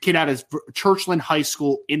 The kid out of Churchland High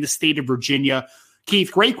School in the state of Virginia.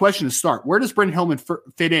 Keith, great question to start. Where does Brandon Hillman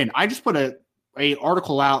fit in? I just put a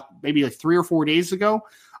article out maybe like 3 or 4 days ago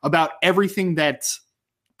about everything that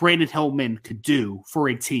Brandon Hillman could do for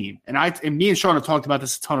a team. And me and Sean have talked about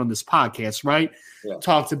this a ton on this podcast, right? Yeah.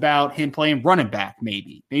 Talked about him playing running back,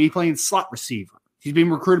 maybe playing slot receiver. He's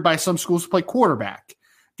being recruited by some schools to play quarterback.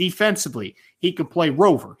 Defensively, he could play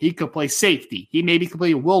rover. He could play safety. He maybe could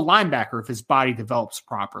play a will linebacker if his body develops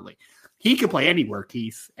properly. He could play anywhere,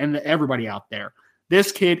 Keith, and everybody out there.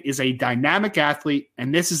 This kid is a dynamic athlete,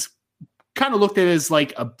 and this is kind of looked at as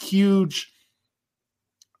like a huge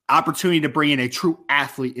opportunity to bring in a true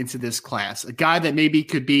athlete into this class, a guy that maybe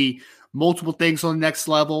could be multiple things on the next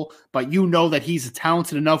level, but you know that he's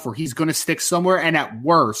talented enough where he's going to stick somewhere, and at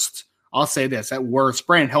worst, I'll say this, at worst,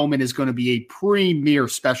 Brandon Hillman is going to be a premier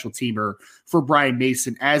special teamer for Brian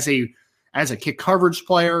Mason as a kick coverage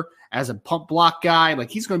player, as a pump block guy. Like,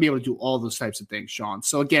 he's going to be able to do all those types of things, Sean.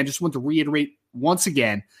 So again, just want to reiterate once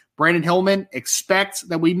again, Brandon Hillman, expect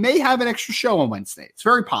that we may have an extra show on Wednesday. It's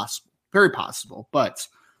very possible, but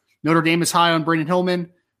Notre Dame is high on Brandon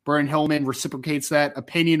Hillman. Brandon Hillman reciprocates that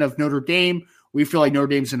opinion of Notre Dame. We feel like Notre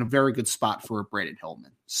Dame's in a very good spot for Brandon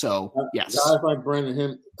Hillman. So, yes. Guys like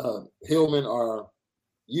Brandon Hillman are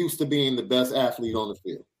used to being the best athlete on the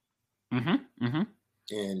field.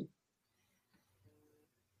 And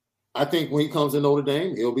I think when he comes to Notre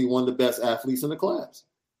Dame, he'll be one of the best athletes in the class.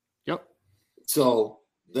 Yep. So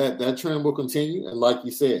that trend will continue. And like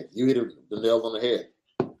you said, you hit the nail on the head.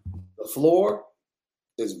 The floor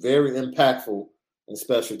is very impactful in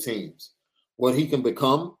special teams. What he can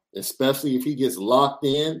become, especially if he gets locked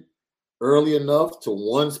in early enough to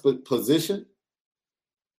one position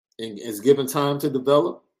and is given time to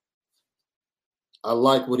develop, I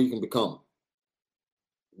like what he can become.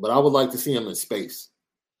 But I would like to see him in space.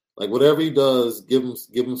 Like, whatever he does, give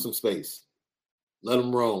him some space. Let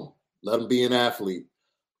him roam. Let him be an athlete,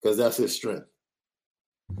 because that's his strength.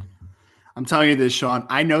 I'm telling you this, Sean.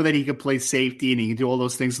 I know that he can play safety and he can do all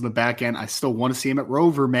those things on the back end. I still want to see him at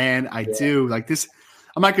Rover, man. I do. Like this,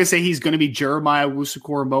 I'm not going to say he's going to be Jeremiah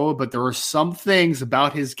Owusu-Koramoah, but there are some things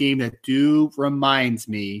about his game that do remind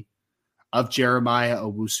me of Jeremiah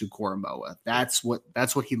Owusu-Koramoah. That's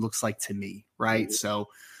what he looks like to me, right? Mm-hmm. So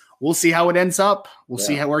we'll see how it ends up. We'll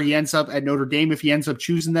see where he ends up at Notre Dame if he ends up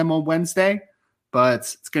choosing them on Wednesday. But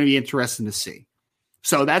it's going to be interesting to see.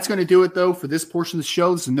 So that's going to do it, though, for this portion of the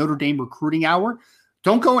show. This is the Notre Dame Recruiting Hour.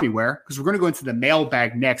 Don't go anywhere, because we're going to go into the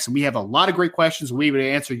mailbag next, and we have a lot of great questions. We'll be able to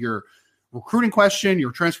answer your recruiting question,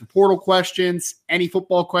 your transfer portal questions, any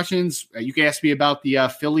football questions. You can ask me about the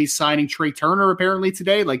Phillies signing Trey Turner apparently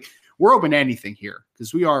today. Like, we're open to anything here,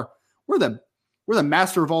 because we're the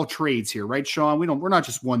master of all trades here, right, Sean? We're not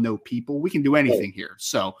just one-note people. We can do anything here.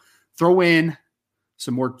 So throw in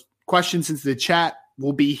some more questions into the chat.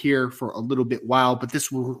 We'll be here for a little bit while, but this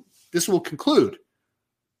will conclude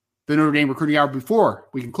the Notre Dame Recruiting Hour. Before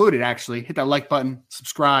we conclude it, actually, hit that like button,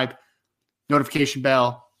 subscribe, notification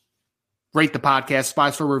bell, rate the podcast.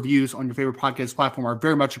 5-star reviews on your favorite podcast platform are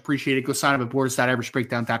very much appreciated. Go sign up at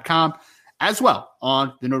Borders.AverageBreakdown.com as well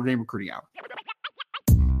on the Notre Dame Recruiting Hour.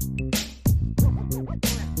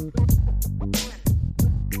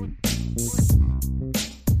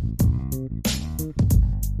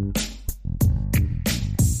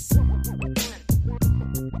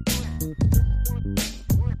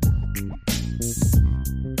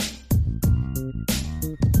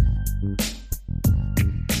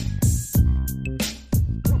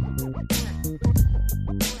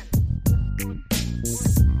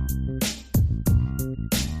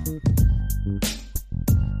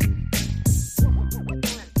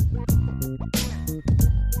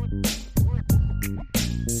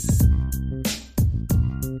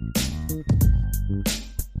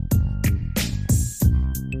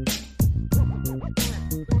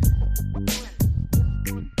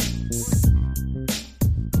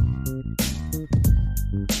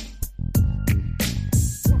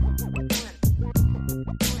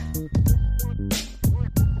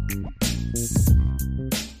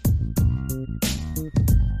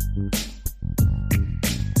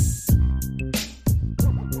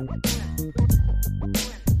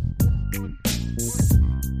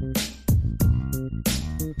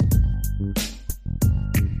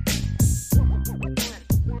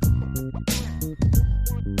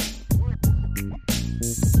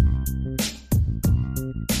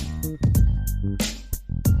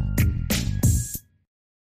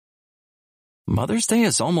 Mother's Day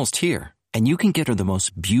is almost here, and you can get her the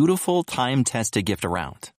most beautiful time-tested gift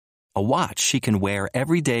around. A watch she can wear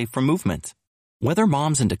every day from Movement. Whether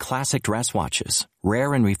mom's into classic dress watches,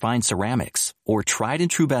 rare and refined ceramics, or tried and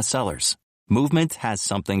true bestsellers, Movement has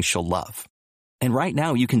something she'll love. And right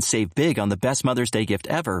now you can save big on the best Mother's Day gift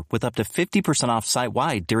ever with up to 50% off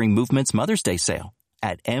site-wide during Movement's Mother's Day sale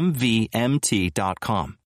at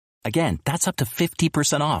MVMT.com. Again, that's up to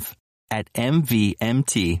 50% off at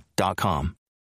MVMT.com.